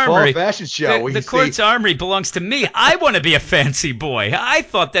Court's Armory fashion show. The Court's Armory belongs to me. I want to be a fancy boy. I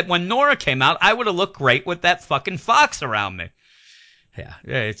thought that when Nora came out, I would have looked great with that fucking fox around me. Yeah,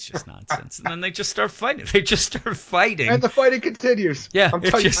 it's just nonsense. And then they just start fighting. And the fighting continues. Yeah, I'm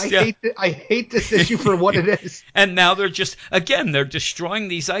telling you, I hate this issue for what it is. And now they're destroying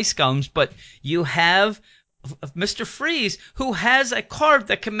these ice golems, but you have Mr. Freeze, who has a card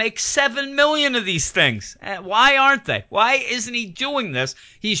that can make 7 million of these things. Why aren't they? Why isn't he doing this?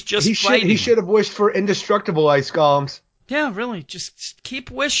 He's just fighting. He should have wished for indestructible ice golems. Yeah, really. Just keep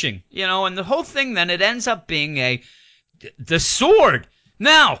wishing. And the whole thing then, it ends up being the sword.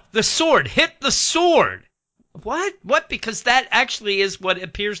 Now, the sword. Hit the sword. What? Because that actually is what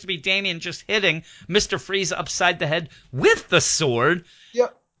appears to be Damian just hitting Mr. Freeze upside the head with the sword.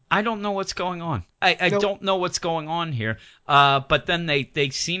 Yep. I don't know what's going on. I don't know what's going on here. But then they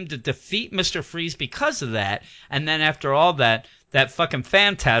seem to defeat Mr. Freeze because of that. And then after all that fucking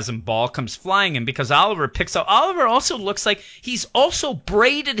phantasm ball comes flying in because Oliver picks up. Oliver also looks like he's also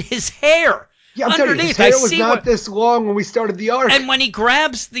braided his hair. Yeah, I'm telling you, his hair was not this long when we started the arc. And when he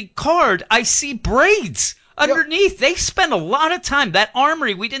grabs the card, I see braids underneath. Yep. They spent a lot of time. That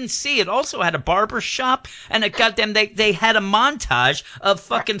armory, we didn't see. It also had a barber shop, and they had a montage of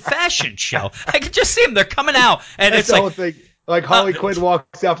fucking fashion show. I could just see them. They're coming out, and it's like... the whole thing. Like Harley Quinn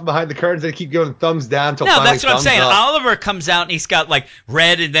walks out from behind the curtains and they keep giving thumbs down until finally that's what I'm saying. Up. Oliver comes out and he's got like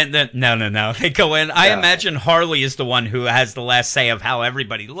red and then no. They go in. I imagine Harley is the one who has the last say of how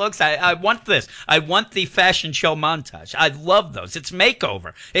everybody looks. I want this. I want the fashion show montage. I love those. It's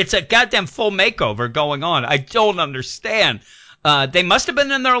makeover. It's a goddamn full makeover going on. I don't understand. They must have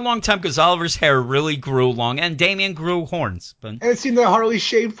been in there a long time because Oliver's hair really grew long and Damian grew horns. But... And it seemed that Harley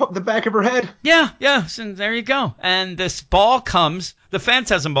shaved the back of her head. Yeah. So there you go. And this ball comes, the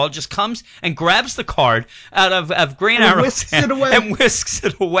Phantasm ball just comes and grabs the card out of Green Arrow's hand and whisks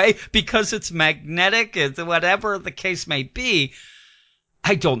it away because it's magnetic, whatever the case may be.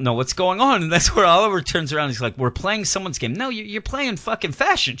 I don't know what's going on. And that's where Oliver turns around. He's like, we're playing someone's game. No, you're playing fucking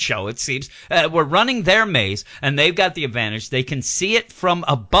fashion show, it seems. We're running their maze, and they've got the advantage. They can see it from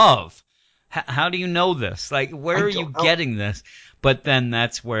above. How do you know this? Like, where are you getting this? But then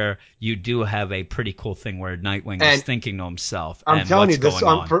that's where you do have a pretty cool thing where Nightwing is thinking to himself. I'm telling you, this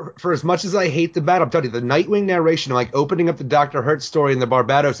for as much as I hate the battle, I'm telling you, the Nightwing narration, like opening up the Dr. Hurt story in the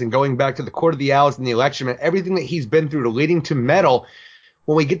Barbados and going back to the Court of the Owls and the election and everything that he's been through leading to Metal.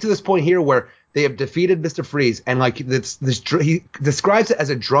 When we get to this point here where they have defeated Mr. Freeze and like he describes it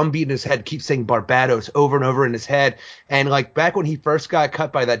as a drum beat in his head, keeps saying Barbados over and over in his head. And like back when he first got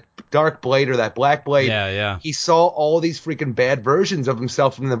cut by that dark blade or that black blade, he saw all these freaking bad versions of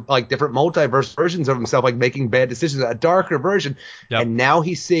himself from the like different multiverse versions of himself, like making bad decisions, a darker version. Yep. And now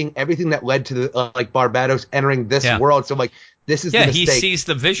he's seeing everything that led to the like Barbados entering this world. So like, this is the mistake. He sees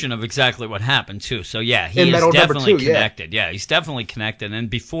the vision of exactly what happened, too. So, he is definitely connected. Yeah, he's definitely connected. And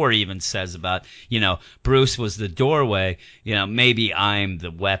before he even says about, Bruce was the doorway, maybe I'm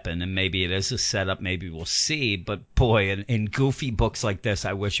the weapon, and maybe it is a setup, maybe we'll see. But, boy, in goofy books like this,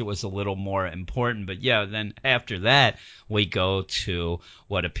 I wish it was a little more important. But, then after that, we go to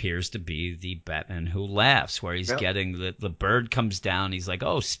what appears to be the Batman Who Laughs, where he's getting the bird comes down. He's like,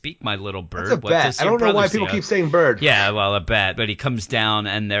 oh, speak, my little bird. That's a bat. I don't know why people keep saying bird. Yeah, well, a bat. But he comes down,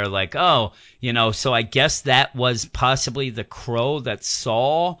 and they're like, oh, so I guess that was possibly the crow that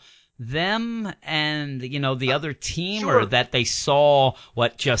saw them and the other team, sure. or that they saw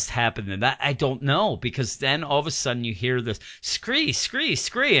what just happened? And that I don't know, because then all of a sudden you hear this scree, scree,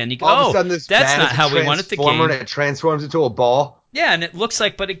 scree, and you go, all of a sudden this that's not how we wanted the game. And it transforms into a ball. Yeah, and it looks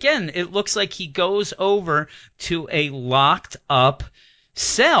like, but again, it looks like he goes over to a locked up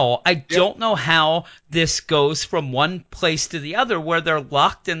cell. I don't know how this goes from one place to the other where they're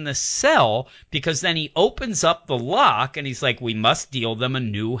locked in the cell, because then he opens up the lock and he's like, we must deal them a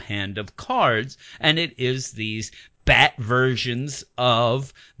new hand of cards. And it is these bat versions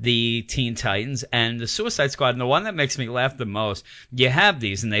of the Teen Titans and the Suicide Squad. And the one that makes me laugh the most, you have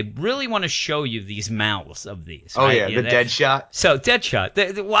these, and they really want to show you these mouths of these. Oh, right? yeah, the Deadshot. So,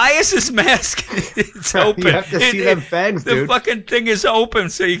 Deadshot. Why is his mask? It's open. You have to see them fangs, dude. The fucking thing is open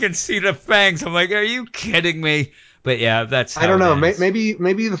so you can see the fangs. I'm like, are you kidding me? But yeah, that's how I don't know. it is.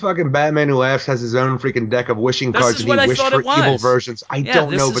 Maybe the fucking Batman Who Laughs has his own freaking deck of wishing cards and he wished for evil versions. I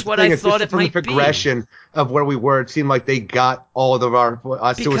don't know, but the thing is, just from the progression of where we were, it seemed like they got all of our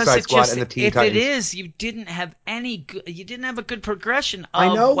Suicide Squad and the Teen Titans. If it is, you didn't have a good progression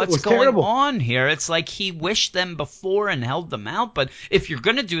of what's going on here. It's like he wished them before and held them out. But if you're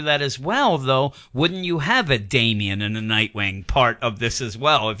going to do that as well, though, wouldn't you have a Damian and a Nightwing part of this as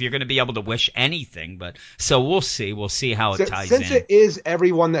well? If you're going to be able to wish anything, but so we'll see. We'll see how it ties in. Since it is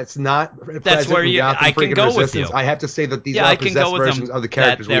everyone that's not that's where I can go with you. I have to say that these are possessed versions of the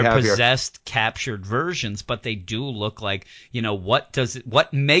characters we have here. They're possessed, captured versions, but they do look like,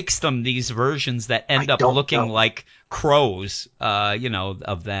 what makes them these versions that end up looking like crows,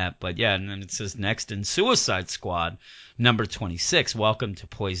 of that. But yeah, and then it says next in Suicide Squad, number 26, welcome to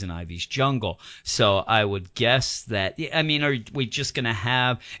Poison Ivy's jungle. So I would guess that, are we just going to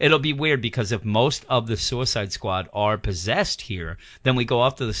have, it'll be weird, because if most of the Suicide Squad are possessed here, then we go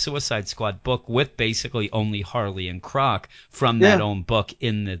off to the Suicide Squad book with basically only Harley and Croc from that own book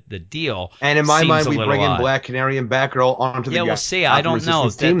in the deal. And in my mind, we bring in Black Canary and Batgirl onto the we'll see. I don't know.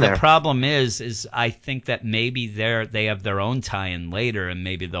 The problem is I think that maybe they have their own tie-in later, and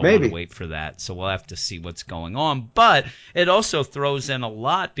maybe they'll want to wait for that. So we'll have to see what's going on. But it also throws in a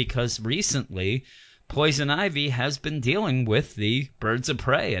lot, because recently Poison Ivy has been dealing with the Birds of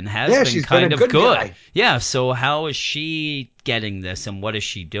Prey and has been kind of good. Guy. Yeah, so how is she getting this, and what is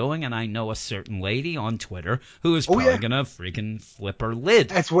she doing? And I know a certain lady on Twitter who is probably gonna freaking flip her lid.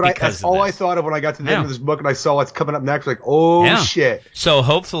 That's all I thought of when I got to the end of this book and I saw what's coming up next. Like, shit. So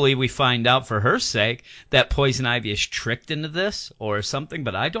hopefully we find out, for her sake, that Poison Ivy is tricked into this or something.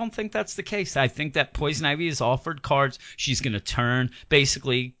 But I don't think that's the case. I think that Poison Ivy is offered cards. She's gonna turn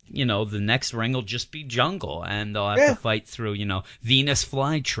basically. The next ring will just be jungle, and they'll have to fight through, Venus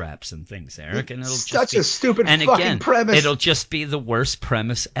flytraps and things, Eric. And it'll such a stupid fucking premise. It'll just be the worst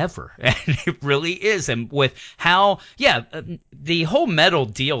premise ever, and it really is. And with how, the whole metal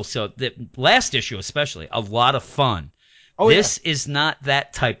deal. So the last issue, especially, a lot of fun. This is not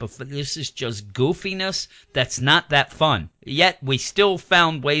that type of. This is just goofiness. That's not that fun. Yet we still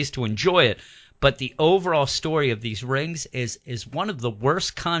found ways to enjoy it. But the overall story of these rings is one of the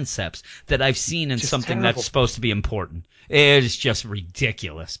worst concepts that I've seen in something that's supposed to be important. It is just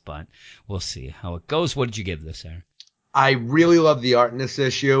ridiculous, but we'll see how it goes. What did you give this, Aaron? I really love the art in this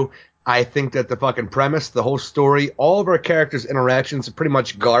issue. I think that the fucking premise, the whole story, all of our characters' interactions are pretty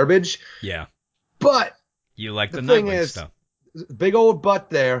much garbage. Yeah. But you like the Nightwing stuff. Big old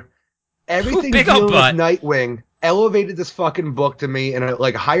butt there. Everything dealing with Nightwing elevated this fucking book to me and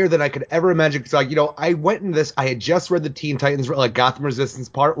higher than I could ever imagine. Because I went in this, I had just read the Teen Titans, Gotham Resistance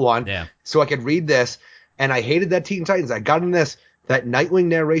Part 1, so I could read this, and I hated that Teen Titans. I got in this. That Nightwing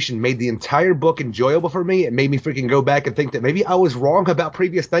narration made the entire book enjoyable for me. It made me freaking go back and think that maybe I was wrong about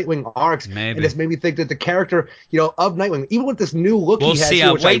previous Nightwing arcs. Maybe. And this made me think that the character, of Nightwing, even with this new look he has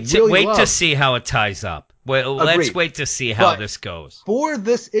here, which wait to see how it ties up. Well, let's wait to see how this goes. For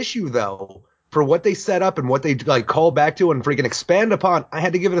this issue, though, for what they set up and what they call back to and freaking expand upon, I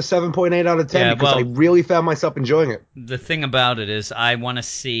had to give it a 7.8 out of 10 because I really found myself enjoying it. The thing about it is I want to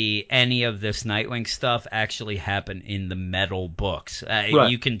see any of this Nightwing stuff actually happen in the metal books.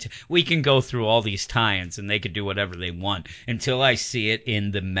 Right. We can go through all these tie-ins and they could do whatever they want. Until I see it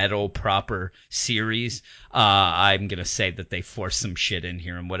in the metal proper series, I'm going to say that they forced some shit in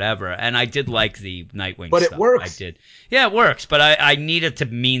here and whatever. And I did like the Nightwing stuff. But it works. I did. Yeah, it works. But I need it to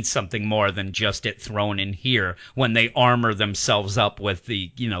mean something more than just it thrown in here when they armor themselves up with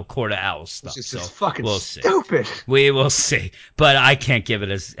the, Court of Owls stuff. It's just fucking stupid. We will see. But I can't give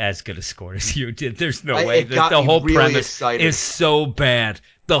it as good a score as you did. There's no way. The whole premise is so bad.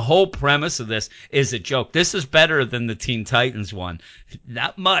 The whole premise of this is a joke. This is better than the Teen Titans one.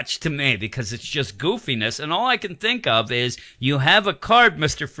 Not much to me because it's just goofiness. And all I can think of is you have a card,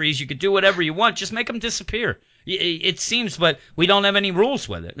 Mr. Freeze. You could do whatever you want. Just make them disappear. It seems, but we don't have any rules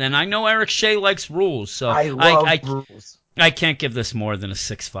with it. And I know Eric Shea likes rules, so I love rules. I can't give this more than a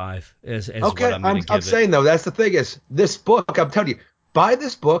 6.5. Is okay, what I'm going to give I'm saying though, that's the thing is this book. I'm telling you, buy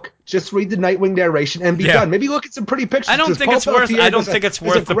this book. Just read the Nightwing narration and be done. Maybe look at some pretty pictures. I don't think it's worth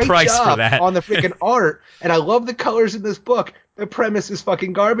the price for that on the freaking art. And I love the colors in this book. The premise is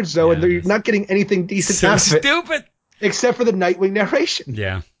fucking garbage though, and they're not getting anything decent out of it. Stupid. Except for the Nightwing narration.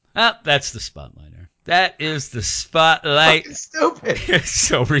 Yeah. That's the spotlighter. That is the spotlight. Fucking stupid. It's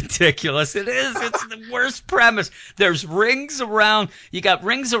so ridiculous. It is. It's the worst premise. There's rings around. You got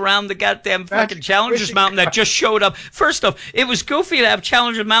rings around the goddamn fucking Challengers Mountain that just showed up. First off, it was goofy to have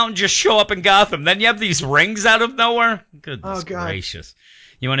Challenger Mountain just show up in Gotham. Then you have these rings out of nowhere. Goodness gracious.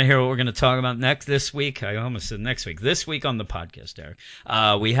 You want to hear what we're going to talk about this week? I almost said next week. This week on the podcast, Eric.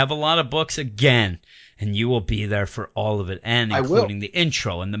 We have a lot of books again. And you will be there for all of it, and including the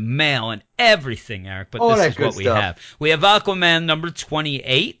intro and the mail and everything, Eric. But this is what we have. We have Aquaman number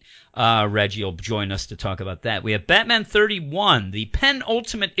 28. Reggie will join us to talk about that. We have Batman 31, the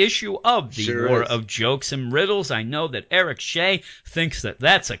penultimate issue of the War of Jokes and Riddles. I know that Eric Shea thinks that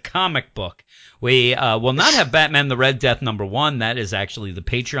that's a comic book. We will not have Batman the Red Death number 1. That is actually the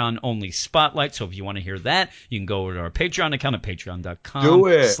Patreon-only spotlight. So if you want to hear that, you can go over to our Patreon account at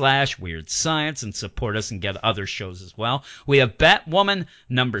patreon.com/WeirdScience and support us and get other shows as well. We have Batwoman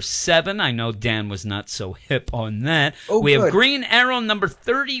number 7. I know Dan was not so hip on that. We have Green Arrow number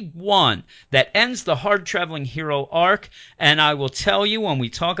 31 that ends the hard-traveling hero arc. And I will tell you when we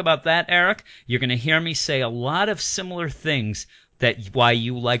talk about that, Eric, you're going to hear me say a lot of similar things that why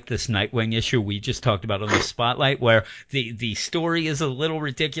you like this Nightwing issue we just talked about on the Spotlight, where the story is a little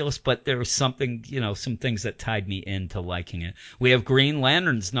ridiculous, but there was something, some things that tied me into liking it. We have Green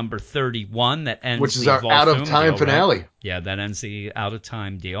Lanterns number 31 that ends, which is our out of time finale. Right? Yeah, that ends the out of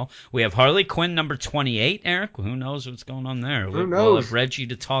time deal. We have Harley Quinn number 28, Eric. Who knows what's going on there? Who knows? We'll have Reggie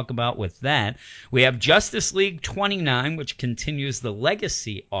to talk about with that. We have Justice League 29, which continues the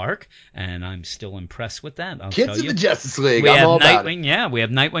Legacy arc, and I'm still impressed with that. Kids in the Justice League. I'm all about Nightwing, we have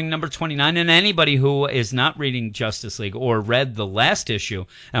Nightwing number 29, and anybody who is not reading Justice League or read the last issue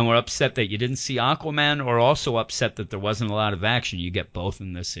and were upset that you didn't see Aquaman, or also upset that there wasn't a lot of action, you get both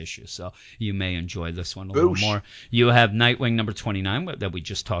in this issue, so you may enjoy this one a little more. You have Nightwing number 29 that we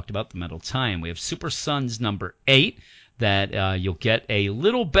just talked about, the Metal Tie-In. We have Super Sons number 8 that you'll get a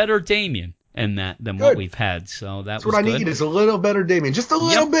little better Damian in that than what we've had. So that's what I need is a little better Damian. Just a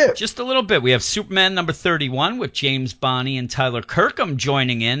little bit. Just a little bit. We have Superman number 31 with James Bonney and Tyler Kirkham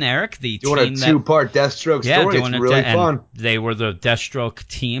joining in, Eric. The doing team a two-part Deathstroke story. It's really fun. They were the Deathstroke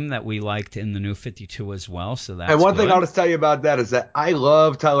team that we liked in the New 52 as well. So that's and one thing I'll just tell you about that is that I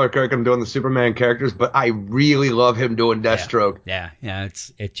love Tyler Kirkham doing the Superman characters, but I really love him doing Deathstroke. Yeah.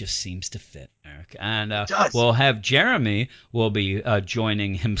 It just seems to fit, Eric. And we'll have Jeremy will be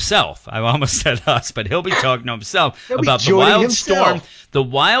joining himself. I almost said us, but he'll be talking to himself about the Wildstorm. The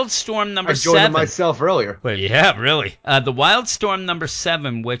Wildstorm number 7. I joined myself earlier. Well, yeah, really. The Wildstorm number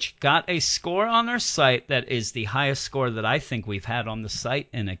 7, which got a score on our site that is the highest score that I think we've had on the site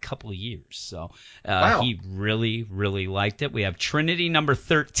in a couple of years. So he really, really liked it. We have Trinity number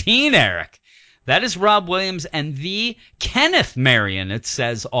 13, Eric. That is Rob Williams and the Kenneth Marion, it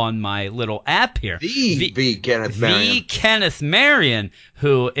says on my little app here. The Kenneth Marion. The Kenneth Marion,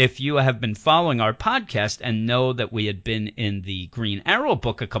 who, if you have been following our podcast and know that we had been in the Green Arrow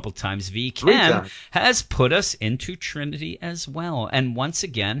book a couple times, Ken has put us into Trinity as well. And once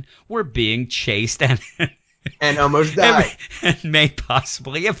again, we're being chased and almost died. And may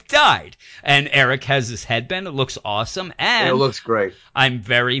possibly have died. And Eric has his headband. It looks awesome. And it looks great. I'm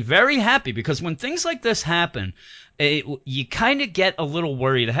very, very happy because when things like this happen, you kind of get a little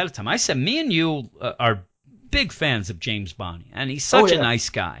worried ahead of time. I said, me and you are big fans of James Bonney, and he's such a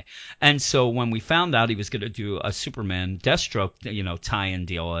nice guy. And so when we found out he was going to do a Superman Deathstroke, tie-in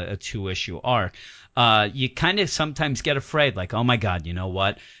deal, a 2-issue arc, you kind of sometimes get afraid, like, oh my God, you know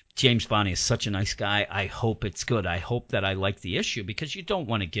what? James Bonney is such a nice guy. I hope it's good. I hope that I like the issue, because you don't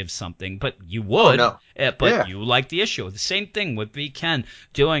want to give something, but you would. You like the issue. The same thing with V. Ken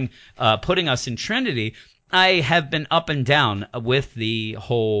doing, putting us in Trinity. I have been up and down with the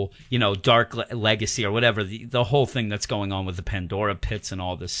whole, Dark Legacy or whatever, the whole thing that's going on with the Pandora pits and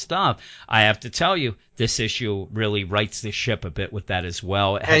all this stuff. I have to tell you, this issue really rights the ship a bit with that as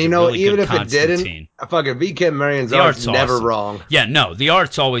well. It has and really even good if it didn't, fucking V. Kim Marion's art's never awesome. wrong. Yeah, no, the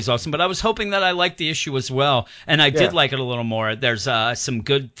art's always awesome, but I was hoping that I liked the issue as well, and I did like it a little more. There's some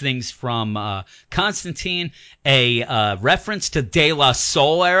good things from Constantine, a reference to De La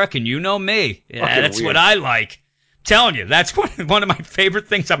Soul, Eric, and you know me. That's weird. What I like. Telling you, that's one of my favorite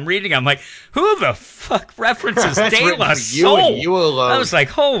things I'm reading. I'm like, who the fuck references De La Soul? You alone. I was like,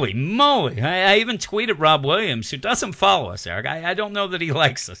 holy moly. I even tweeted Rob Williams, who doesn't follow us, Eric. I don't know that he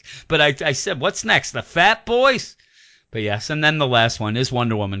likes us. But I said, what's next? The Fat Boys? But yes, and then the last one is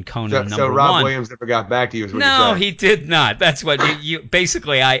Wonder Woman Conan number 1. So Rob Williams never got back to you, is what you're saying. No, he did not. That's what you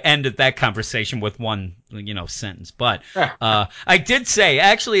basically, I ended that conversation with one, sentence. But I did say,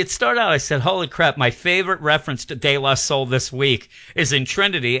 actually, it started out, I said, holy crap, my favorite reference to De La Soul this week is in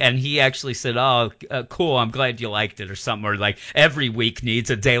Trinity. And he actually said, cool, I'm glad you liked it or something. Or like, every week needs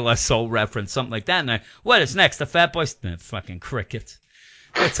a De La Soul reference, something like that. And what is next? The Fat Boys? Fucking crickets.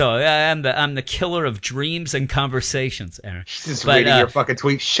 That's all. I'm the killer of dreams and conversations, Aaron. Just reading your fucking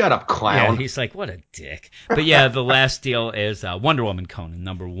tweet. Shut up, clown. Yeah, he's like, what a dick. But yeah, the last deal is Wonder Woman Conan,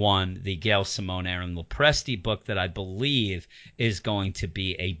 number 1, the Gail Simone Aaron Lopresti book that I believe is going to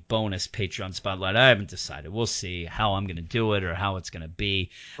be a bonus Patreon spotlight. I haven't decided. We'll see how I'm going to do it or how it's going to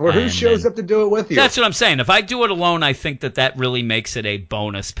be. Or who shows up to do it with you. That's what I'm saying. If I do it alone, I think that really makes it a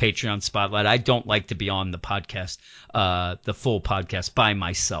bonus Patreon spotlight. I don't like to be on the podcast, the full podcast by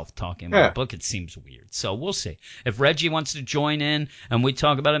myself talking about a book. It seems weird. So we'll see. If Reggie wants to join in and we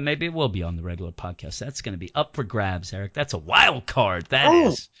talk about it, maybe it will be on the regular podcast. That's going to be up for grabs, Eric. That's a wild card.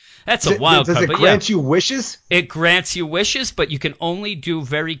 That's a wild card. Does it grant you wishes? It grants you wishes, but you can only do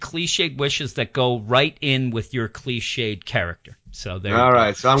very cliched wishes that go right in with your cliched character. So there. All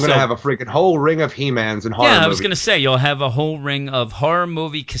right, so I'm going to have a freaking whole ring of He-Mans and horror movies. Yeah, I was going to say, you'll have a whole ring of horror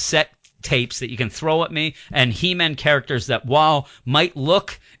movie cassette tapes that you can throw at me, and He-Man characters that, while might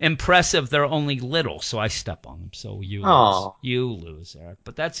look impressive, they're only little, so I step on them. So you lose, Eric.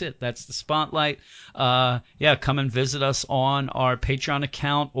 But that's it. That's the spotlight. Come and visit us on our Patreon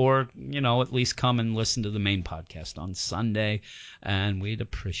account, or at least come and listen to the main podcast on Sunday, and we'd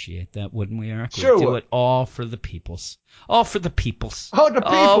appreciate that, wouldn't we, Eric? Sure. We'd do it all for the peoples. All for the peoples. Oh, the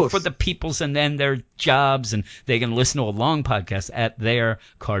peoples. All for the peoples and then their jobs, and they can listen to a long podcast at their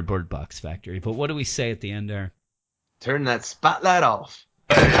cardboard box factory. But what do we say at the end there? Turn that spotlight off.